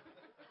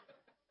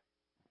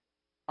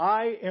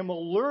 I am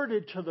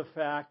alerted to the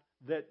fact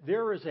that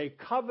there is a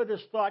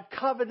covetous thought.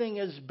 Coveting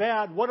is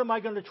bad. What am I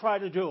going to try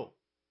to do?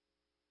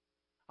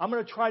 I'm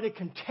going to try to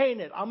contain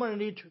it. I'm going to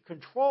need to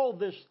control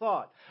this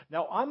thought.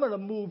 Now, I'm going to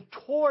move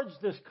towards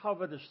this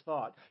covetous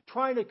thought,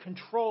 trying to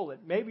control it.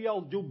 Maybe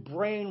I'll do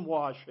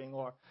brainwashing,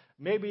 or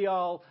maybe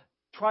I'll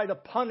try to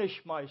punish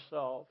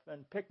myself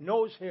and pick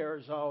nose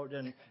hairs out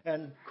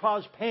and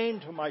cause pain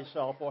to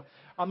myself. Or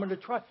I'm going to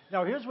try.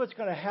 Now, here's what's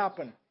going to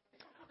happen.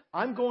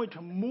 I'm going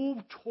to move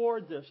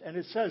toward this. And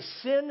it says,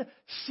 sin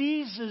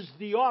seizes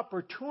the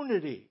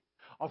opportunity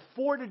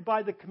afforded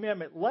by the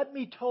commandment. Let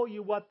me tell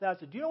you what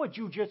that's. Do you know what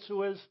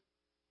jiu-jitsu is?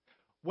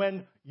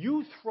 When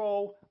you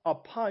throw a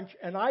punch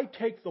and I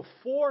take the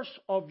force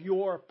of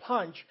your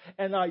punch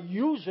and I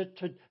use it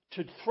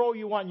to throw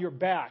you on your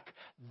back.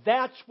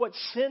 That's what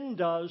sin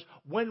does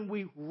when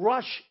we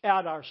rush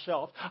at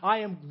ourselves. I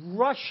am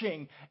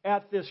rushing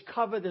at this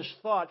covetous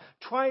thought,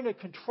 trying to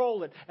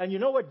control it. And you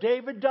know what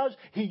David does?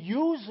 He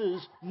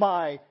uses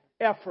my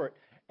effort.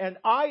 And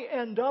I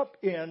end up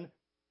in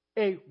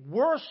a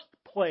worse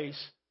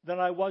place than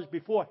I was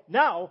before.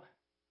 Now,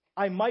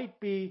 I might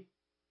be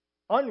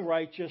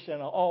unrighteous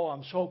and,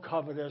 I'm so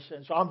covetous,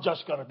 and so I'm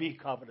just going to be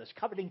covetous.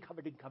 Coveting.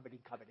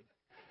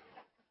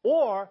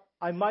 Or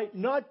I might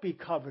not be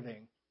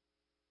coveting,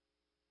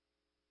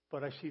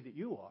 but I see that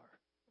you are.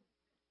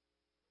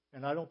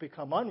 And I don't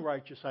become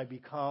unrighteous, I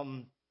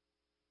become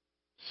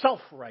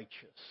self-righteous.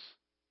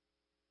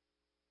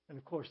 And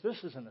of course, this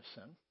isn't a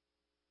sin.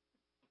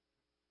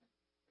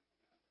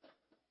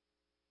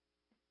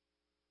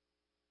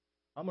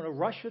 I'm going to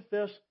rush at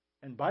this,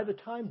 and by the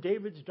time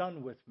David's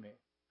done with me,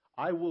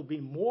 I will be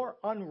more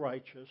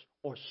unrighteous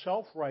or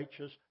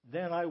self-righteous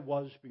than I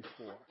was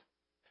before.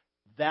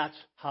 That's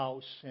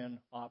how sin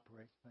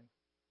operates.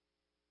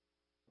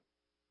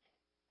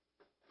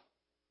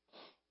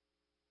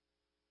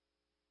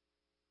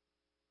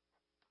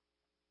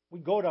 We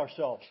goad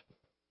ourselves.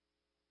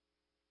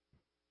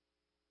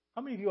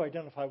 How many of you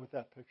identify with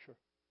that picture?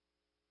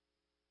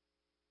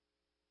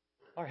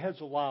 Our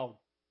heads are loud.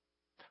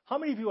 How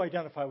many of you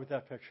identify with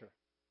that picture?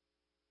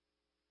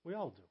 We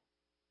all do.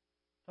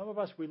 Some of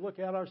us, we look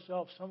at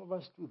ourselves. Some of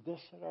us do this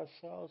at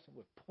ourselves, and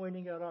we're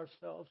pointing at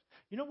ourselves.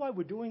 You know why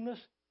we're doing this?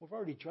 We've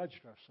already judged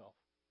ourselves.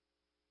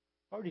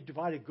 Already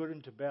divided good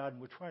into bad,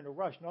 and we're trying to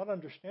rush, not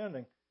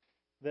understanding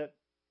that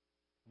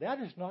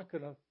is not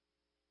going to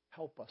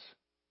help us.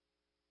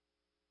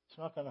 It's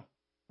not going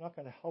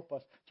to help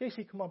us.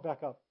 JC, come on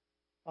back up.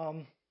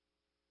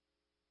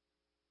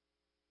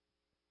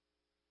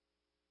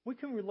 We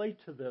can relate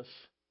to this,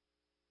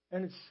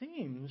 and it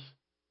seems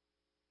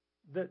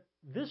that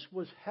this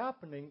was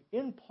happening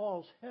in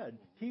Paul's head.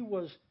 He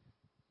was,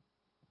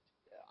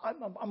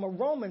 I'm a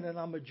Roman and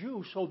I'm a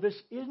Jew, so this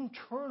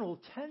internal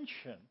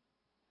tension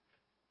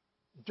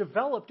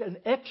developed an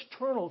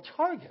external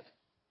target.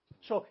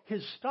 So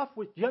his stuff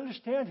was, do you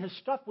understand? His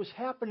stuff was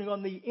happening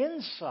on the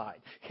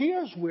inside.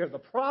 Here's where the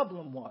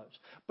problem was.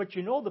 But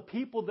you know, the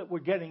people that were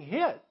getting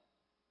hit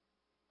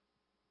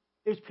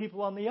is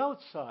people on the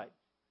outside.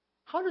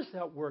 How does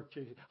that work,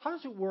 JC? How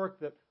does it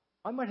work that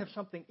I might have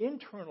something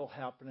internal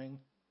happening,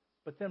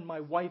 but then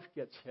my wife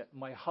gets hit, and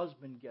my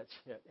husband gets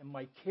hit, and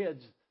my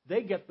kids,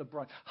 they get the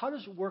brunt? How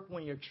does it work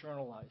when you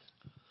externalize?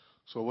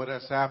 So what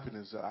has happened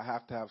is I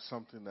have to have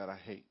something that I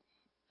hate.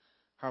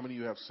 How many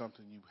of you have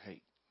something you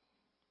hate?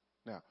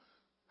 Now,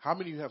 how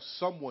many of you have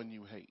someone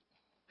you hate?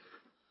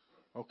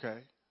 Okay.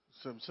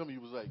 Some of you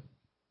was like,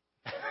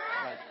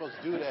 I'm not supposed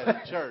to do that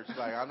in church.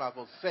 Like, I'm not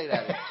supposed to say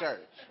that in church.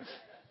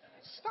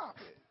 Stop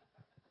it.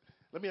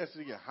 Let me ask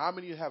you again. How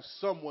many of you have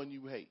someone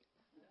you hate?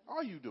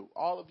 All you do.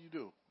 All of you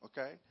do.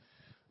 Okay?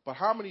 But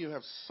how many of you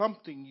have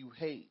something you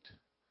hate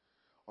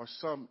or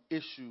some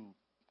issue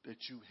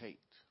that you hate?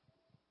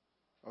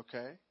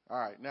 Okay? All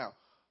right. Now,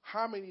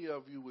 how many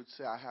of you would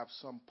say, I have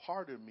some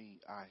part of me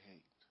I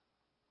hate?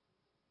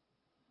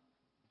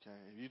 Okay?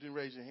 If you didn't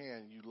raise your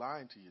hand, you're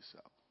lying to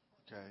yourself.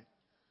 Okay?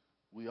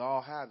 We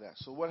all have that.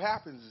 So what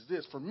happens is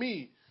this. For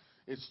me,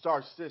 it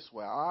starts this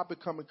way. I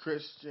become a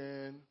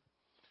Christian.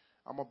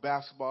 I'm a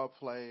basketball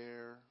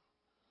player.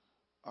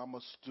 I'm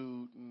a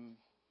student.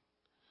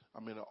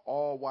 I'm in an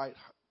all-white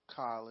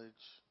college.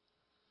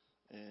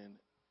 And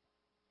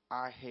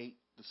I hate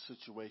the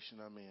situation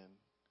I'm in.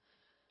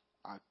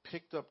 I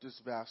picked up this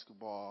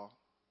basketball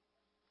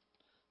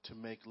to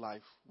make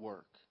life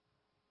work.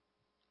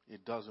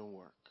 It doesn't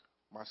work.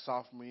 My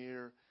sophomore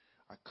year,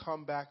 I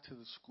come back to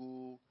the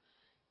school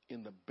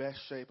in the best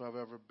shape I've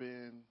ever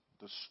been,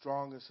 the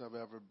strongest I've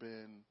ever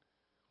been,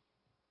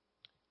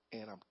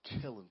 and I'm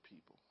killing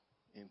people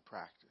in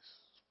practice.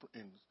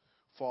 In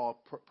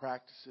fall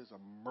practices,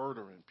 I'm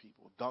murdering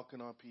people,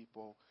 dunking on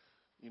people,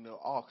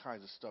 all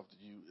kinds of stuff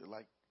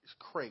that it's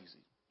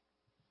crazy.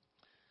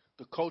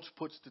 The coach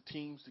puts the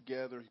teams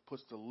together. He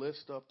puts the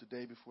list up the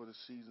day before the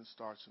season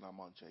starts, and I'm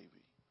on JV.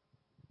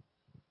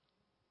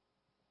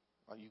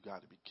 Oh, you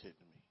got to be kidding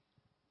me.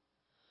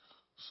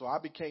 So I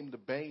became the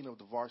bane of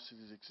the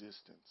varsity's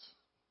existence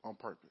on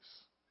purpose.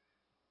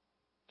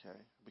 Okay?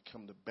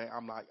 Become the bane.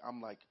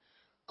 I'm like,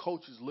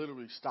 coaches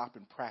literally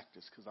stopping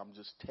practice because I'm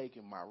just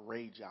taking my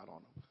rage out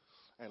on them.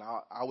 And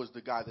I was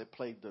the guy that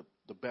played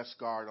the best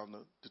guard on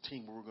the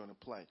team we were going to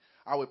play.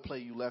 I would play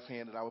you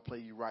left-handed. I would play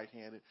you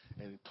right-handed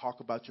and talk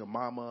about your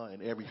mama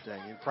and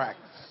everything in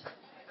practice.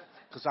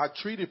 Because I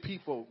treated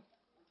people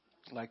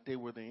like they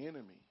were the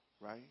enemy,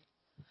 right?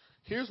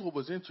 Here's what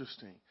was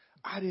interesting.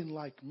 I didn't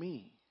like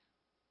me,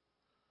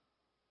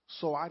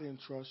 so I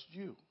didn't trust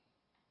you.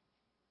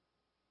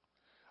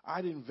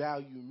 I didn't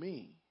value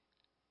me,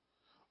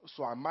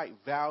 so I might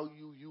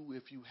value you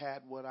if you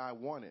had what I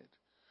wanted.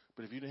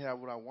 But if you didn't have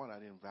what I want, I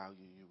didn't value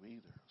you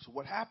either. So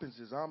what happens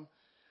is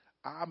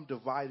I'm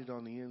divided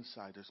on the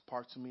inside. There's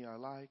parts of me I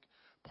like,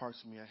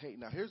 parts of me I hate.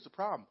 Now, here's the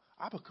problem.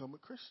 I become a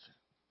Christian.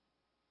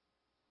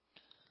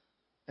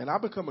 And I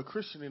become a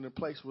Christian in a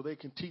place where they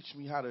can teach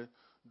me how to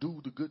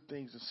do the good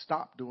things and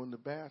stop doing the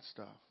bad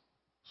stuff.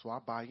 So I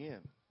buy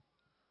in.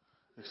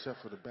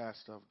 Except for the bad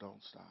stuff,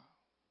 don't stop.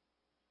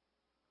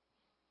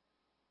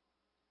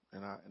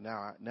 And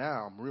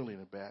now I'm really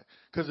in a bad.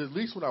 Because at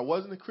least when I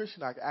wasn't a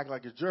Christian, I could act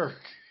like a jerk.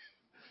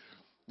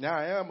 Now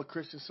I am a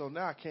Christian, so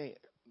now I can't.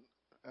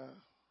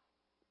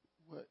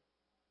 What?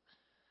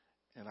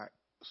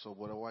 So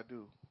what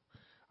do?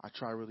 I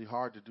try really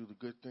hard to do the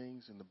good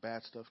things, and the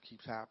bad stuff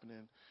keeps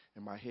happening,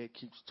 and my head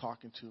keeps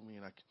talking to me.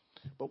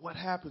 But what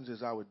happens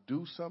is I would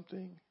do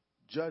something,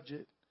 judge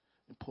it,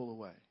 and pull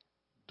away.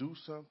 Do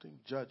something,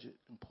 judge it,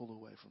 and pull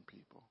away from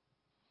people.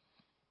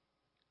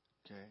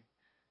 Okay?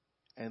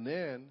 And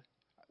then,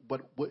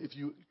 but if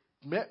you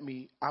met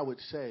me, I would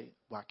say,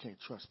 well, I can't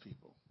trust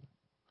people.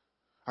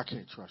 I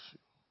can't trust you.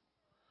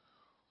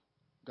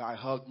 Guy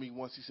hugged me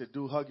once. He said,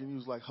 dude, hugging you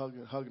was like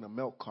hugging a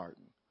milk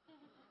carton.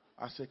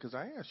 I said, because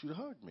I asked you to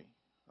hug me.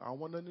 I don't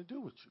want nothing to do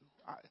with you.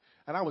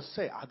 And I would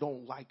say, I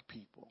don't like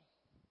people.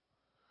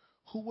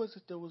 Who was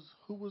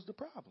the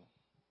problem?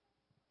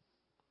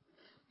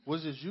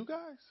 Was it you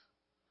guys?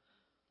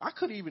 I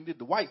could have even did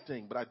the white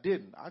thing, but I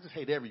didn't. I just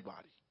hate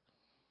everybody.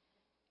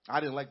 I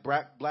didn't like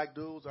black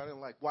dudes. I didn't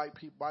like white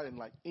people. I didn't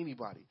like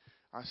anybody.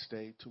 I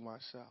stayed to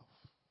myself.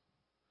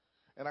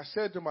 And I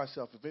said to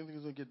myself, if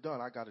anything's going to get done,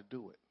 I got to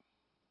do it.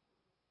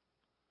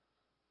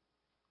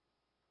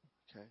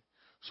 Okay?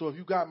 So if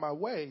you got my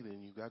way,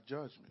 then you got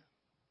judgment.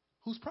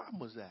 Whose problem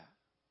was that?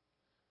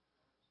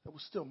 That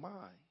was still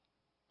mine,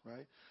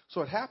 right?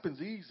 So it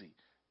happens easy.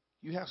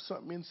 You have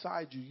something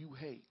inside you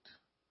hate.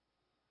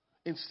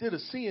 Instead of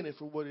seeing it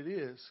for what it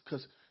is,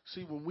 because,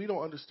 see, when we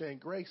don't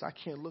understand grace, I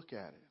can't look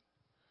at it.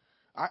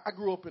 I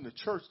grew up in a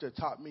church that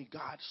taught me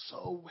God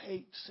so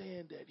hates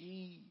sin that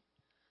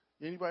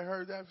anybody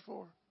heard that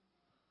before?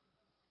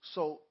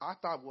 So I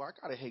thought, well, I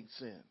got to hate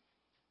sin.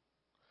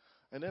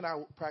 And then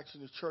I practiced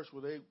in the church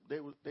where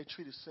they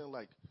treated sin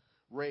like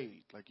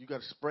Raid. Like you got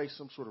to spray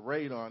some sort of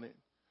Raid on it,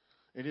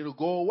 and it'll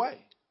go away.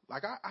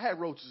 Like I had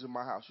roaches in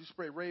my house. You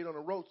spray Raid on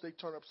a roach, they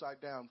turn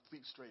upside down,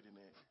 feet straight in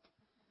the air.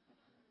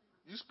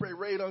 You spray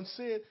Raid on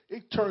sin,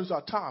 it turns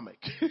atomic.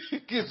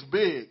 It gets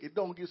big. It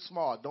don't get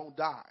small. It don't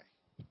die.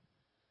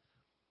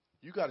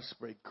 You got to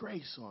spray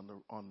grace on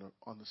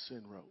the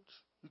sin roach.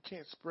 You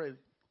can't spray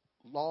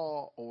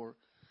law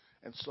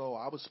and so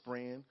I was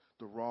spraying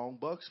the wrong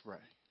bug spray.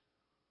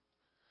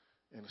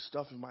 And the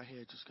stuff in my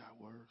head just got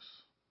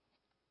worse.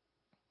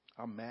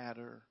 I'm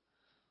madder.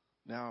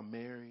 Now I'm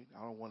married.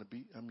 I don't want to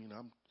be, I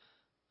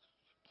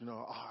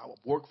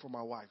work for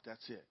my wife.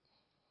 That's it.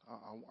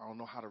 I don't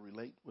know how to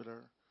relate with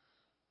her.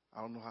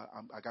 I don't know how,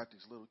 I got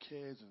these little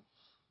kids and it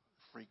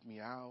freaked me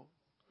out.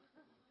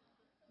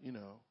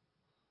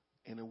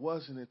 And it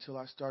wasn't until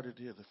I started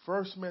to hear the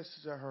first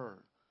message I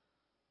heard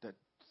that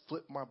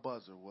flipped my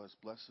buzzer was,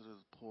 blessed are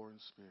the poor in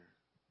spirit.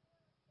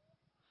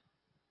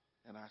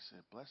 And I said,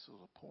 blessed are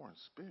the poor in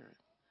spirit.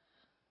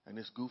 And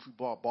this goofy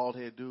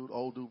bald-head dude,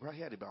 old dude,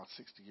 he had about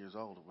 60 years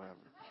old or whatever,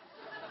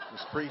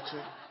 was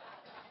preaching.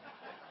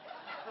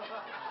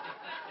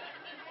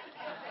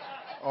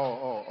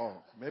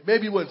 Oh.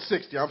 Maybe he wasn't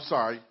 60. I'm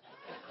sorry.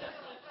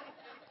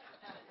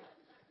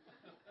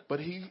 But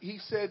he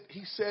said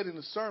in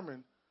the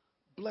sermon,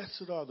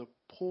 blessed are the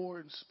poor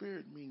in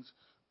spirit means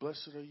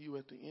blessed are you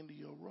at the end of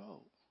your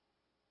road.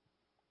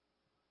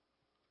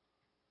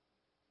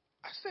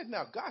 I said,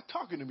 now, God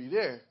talking to me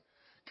there.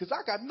 Because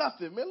I got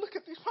nothing, man. Look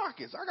at these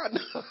pockets. I got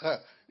nothing.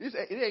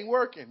 It ain't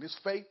working. This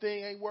faith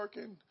thing ain't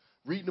working.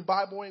 Reading the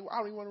Bible I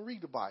don't even want to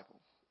read the Bible.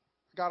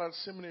 I got out of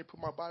seminary, put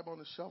my Bible on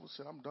the shelf and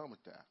said, I'm done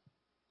with that.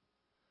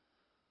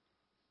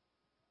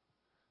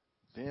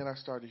 Then I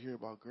started to hear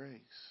about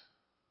grace.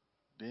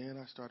 Then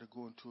I started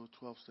going to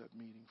a 12-step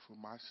meeting for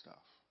my stuff.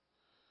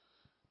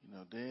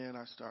 Then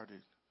I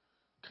started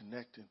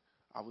connecting.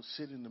 I would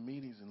sit in the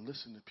meetings and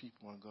listen to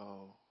people and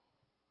go,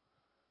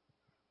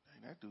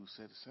 dang, that dude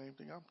said the same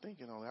thing I'm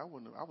thinking. Only I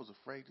was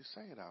afraid to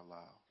say it out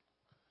loud.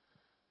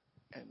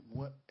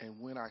 And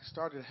when I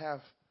started to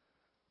have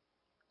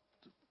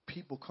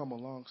people come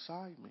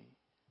alongside me,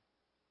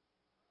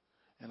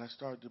 and I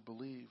started to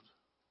believe,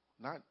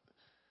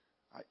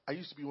 I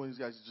used to be one of these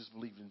guys that just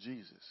believed in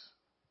Jesus.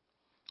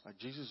 Like,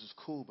 Jesus is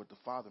cool, but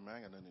the Father, man,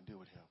 I got nothing to do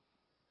with him.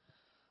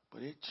 But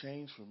it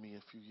changed for me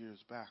a few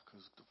years back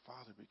because the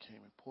Father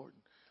became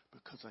important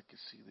because I could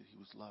see that he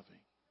was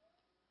loving.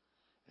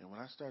 And when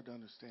I started to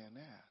understand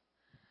that,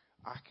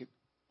 I could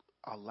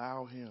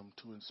allow him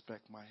to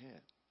inspect my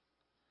head.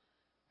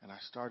 And I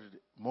started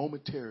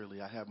momentarily.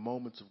 I have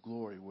moments of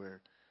glory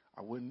where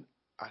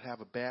I'd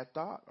have a bad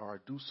thought or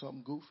I'd do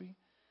something goofy,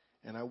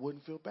 and I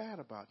wouldn't feel bad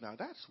about it. Now,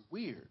 that's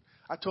weird.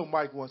 I told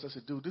Mike once, I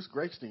said, dude, this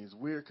grace thing is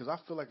weird because I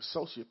feel like a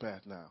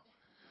sociopath now.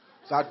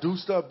 So I do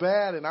stuff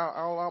bad, and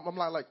I'm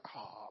like,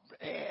 oh,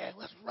 man,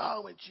 what's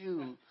wrong with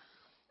you?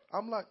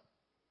 I'm like,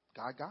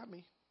 God got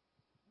me.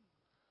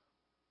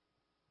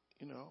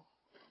 You know,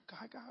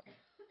 God got me.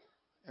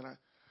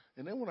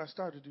 And then when I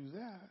started to do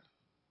that,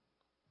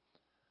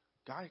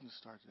 guidance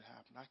started to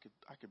happen.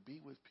 I could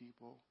be with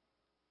people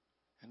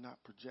and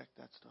not project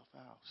that stuff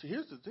out. See,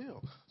 here's the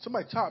deal.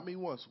 Somebody taught me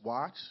once,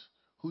 watch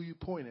who you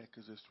point at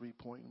because there's 3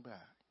 pointing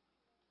back.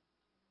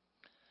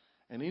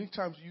 And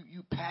anytime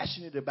you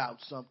passionate about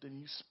something,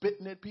 you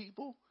spitting at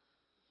people,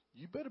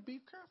 you better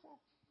be careful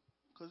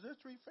because there's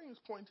 3 fingers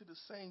pointing to the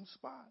same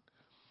spot,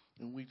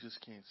 and we just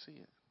can't see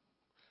it.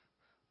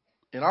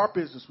 In our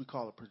business, we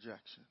call it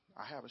projection.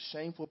 I have a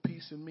shameful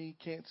piece in me,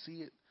 can't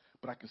see it,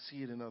 but I can see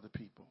it in other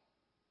people.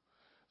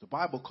 The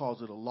Bible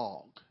calls it a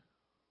log.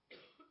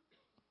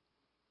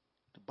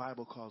 The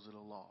Bible calls it a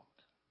log.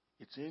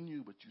 It's in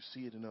you, but you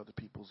see it in other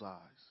people's eyes.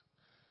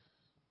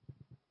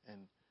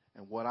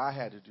 And what I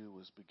had to do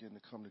was begin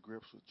to come to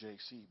grips with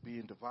JC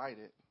being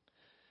divided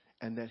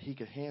and that he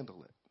could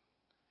handle it.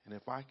 And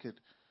if I could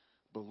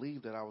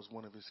believe that I was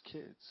one of his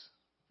kids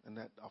and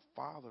that a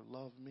father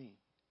loved me,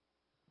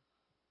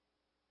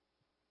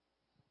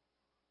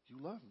 you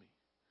love me.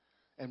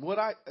 And what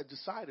I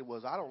decided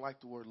was I don't like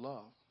the word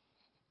love.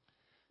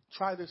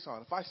 Try this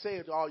on. If I say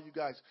it to all you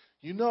guys,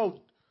 you know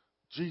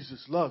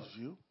Jesus loves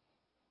you,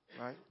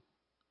 right?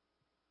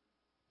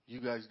 You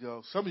guys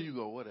go, some of you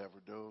go, whatever,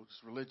 dude.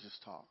 It's religious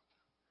talk.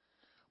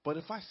 But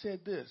if I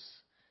said this,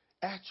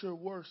 at your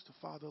worst, the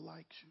Father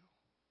likes you.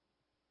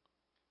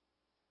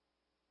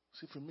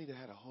 See, for me, that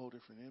had a whole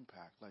different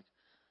impact. Like,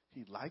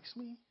 he likes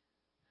me?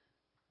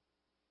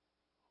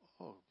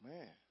 Oh,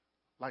 man.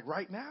 Like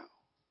right now?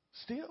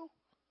 Still?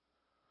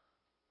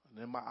 And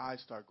then my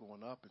eyes start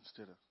going up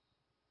instead of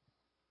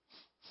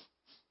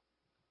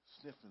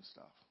sniffing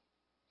stuff,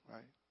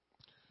 right?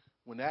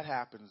 When that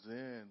happens,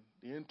 then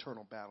the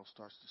internal battle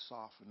starts to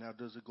soften. Now,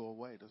 does it go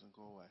away? It doesn't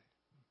go away.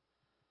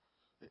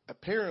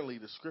 Apparently,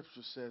 the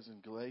scripture says in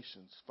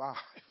Galatians 5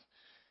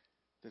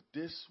 that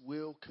this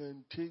will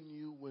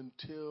continue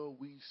until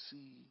we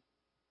see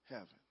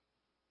heaven.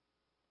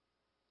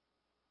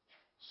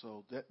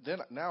 So then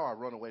now I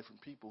run away from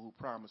people who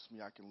promise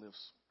me I can live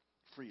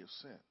free of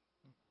sin.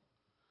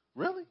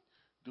 Really?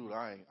 Dude,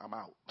 I'm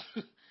out.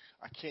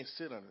 I can't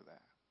sit under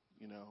that,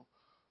 you know.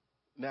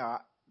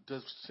 Now,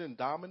 does sin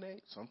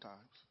dominate? Sometimes.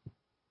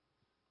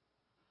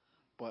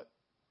 But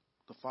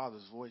the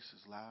Father's voice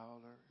is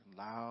louder and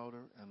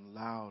louder and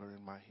louder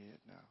in my head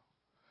now.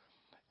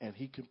 And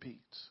he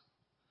competes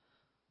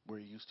where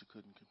he used to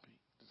couldn't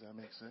compete. Does that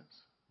make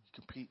sense?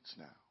 He competes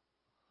now.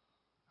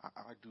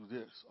 I do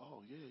this.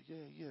 Oh,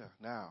 yeah.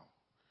 Now,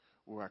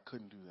 where I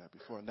couldn't do that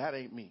before. And that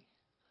ain't me.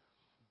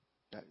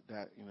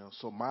 That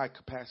so my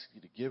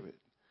capacity to give it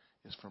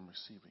is from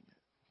receiving it.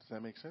 Does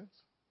that make sense?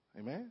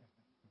 Amen?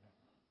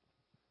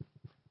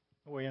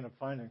 We end up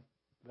finding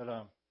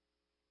that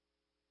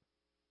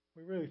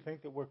we really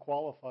think that we're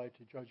qualified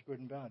to judge good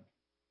and bad.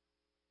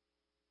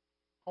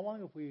 How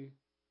long have we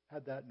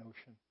had that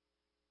notion?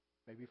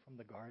 Maybe from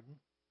the garden?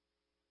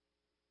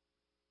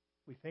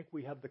 We think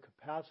we have the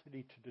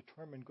capacity to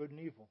determine good and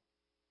evil.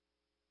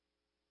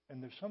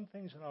 And there's some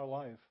things in our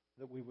life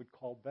that we would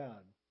call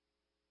bad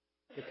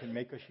that can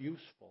make us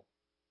useful.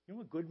 You know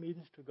what good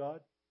means to God?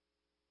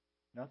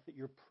 Not that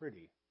you're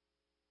pretty,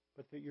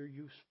 but that you're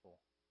useful.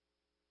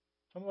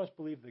 Some of us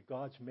believe that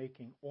God's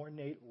making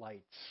ornate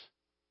lights,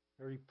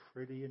 very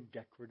pretty and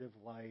decorative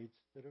lights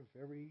that are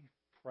very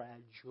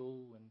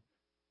fragile and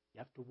you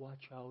have to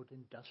watch out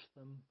and dust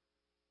them.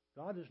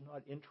 God is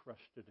not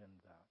interested in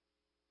that.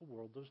 The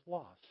world is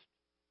lost.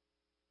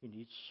 He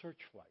needs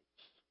searchlights.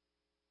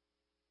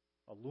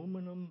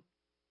 Aluminum,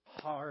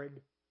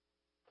 hard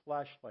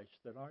flashlights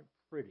that aren't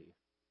pretty,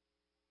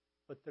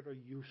 but that are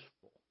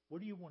useful. What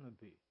do you want to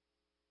be?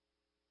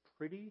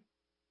 Pretty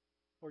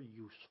or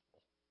useful?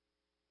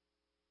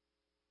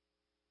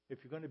 If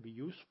you're going to be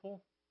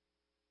useful,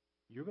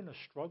 you're going to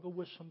struggle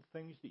with some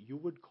things that you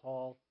would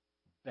call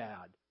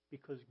bad,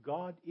 because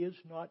God is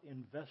not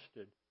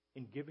invested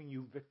in giving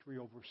you victory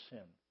over sin.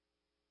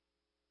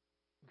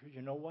 Because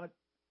you know what?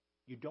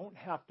 You don't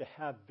have to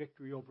have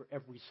victory over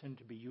every sin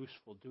to be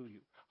useful, do you?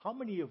 How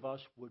many of us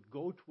would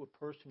go to a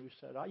person who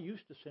said, I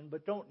used to sin,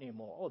 but don't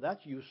anymore? Oh,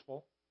 that's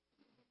useful.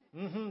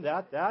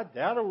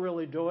 That'll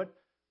really do it.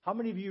 How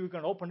many of you are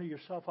going to open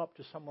yourself up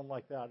to someone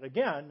like that?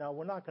 Again, now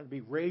we're not going to be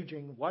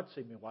raging, what's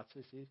this?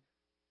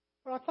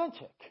 We're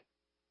authentic.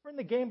 We're in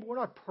the game, but we're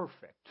not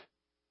perfect.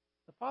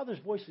 The Father's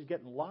voice is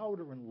getting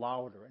louder and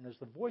louder. And as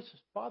the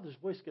Father's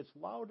voice gets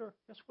louder,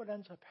 guess what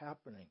ends up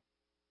happening?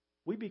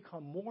 We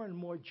become more and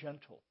more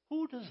gentle.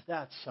 Who does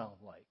that sound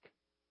like?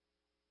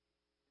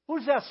 Who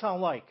does that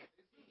sound like?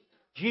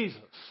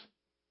 Jesus.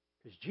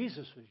 Because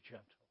Jesus was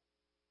gentle.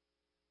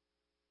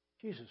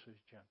 Jesus was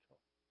gentle.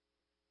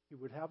 He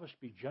would have us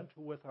be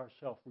gentle with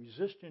ourselves,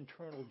 resist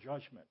internal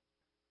judgment.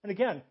 And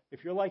again,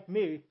 if you're like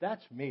me,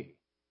 that's me.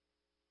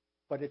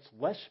 But it's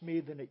less me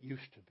than it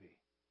used to be.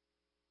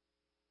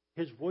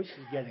 His voice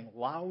is getting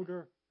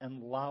louder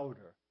and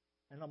louder.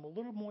 And I'm a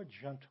little more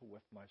gentle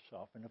with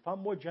myself. And if I'm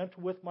more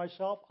gentle with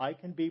myself, I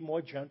can be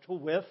more gentle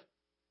with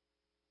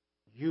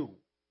you.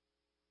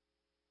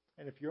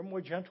 And if you're more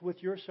gentle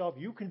with yourself,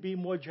 you can be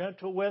more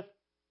gentle with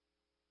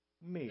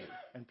me.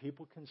 And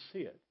people can see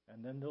it.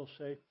 And then they'll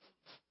say,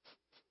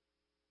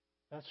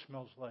 that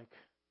smells like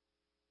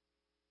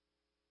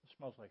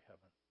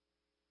heaven.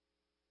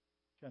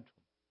 Gentleness,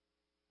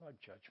 not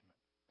judgment.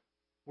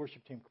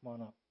 Worship team, come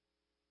on up.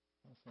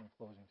 Let's sing a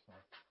closing song.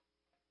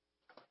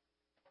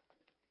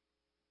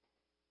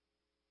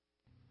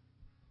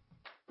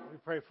 Let me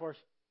pray for us.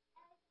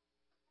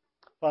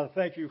 Father,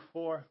 thank you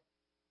for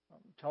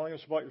telling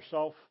us about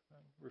yourself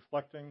and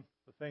reflecting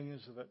the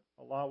things that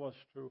allow us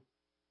to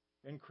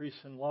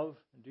increase in love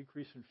and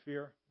decrease in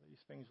fear. These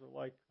things are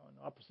like on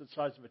opposite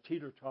sides of a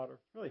teeter-totter.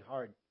 It's really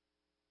hard.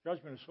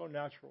 Judgment is so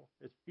natural.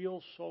 It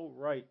feels so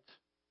right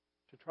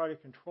to try to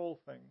control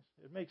things.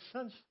 It makes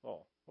sense,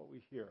 though, what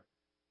we hear.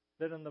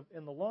 That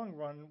in the long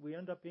run, we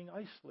end up being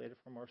isolated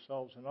from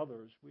ourselves and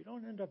others. We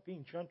don't end up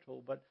being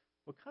gentle, but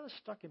we're kind of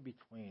stuck in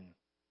between.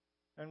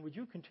 And would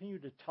you continue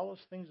to tell us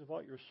things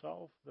about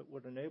yourself that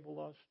would enable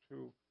us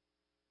to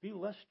be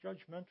less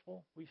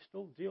judgmental? We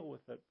still deal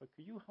with it, but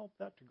could you help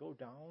that to go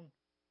down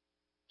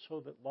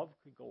so that love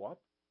could go up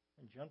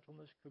and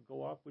gentleness could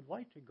go up? We'd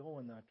like to go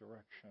in that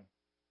direction.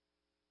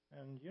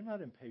 And you're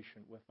not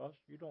impatient with us.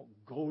 You don't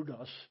goad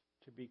us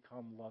to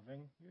become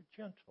loving. You're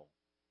gentle.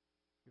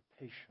 You're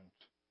patient.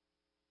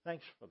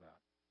 Thanks for that.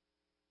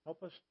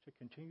 Help us to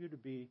continue to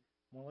be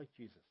more like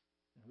Jesus,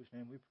 in whose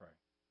name we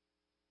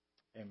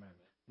pray. Amen.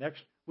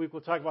 Next week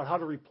we'll talk about how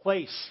to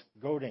replace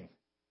goading.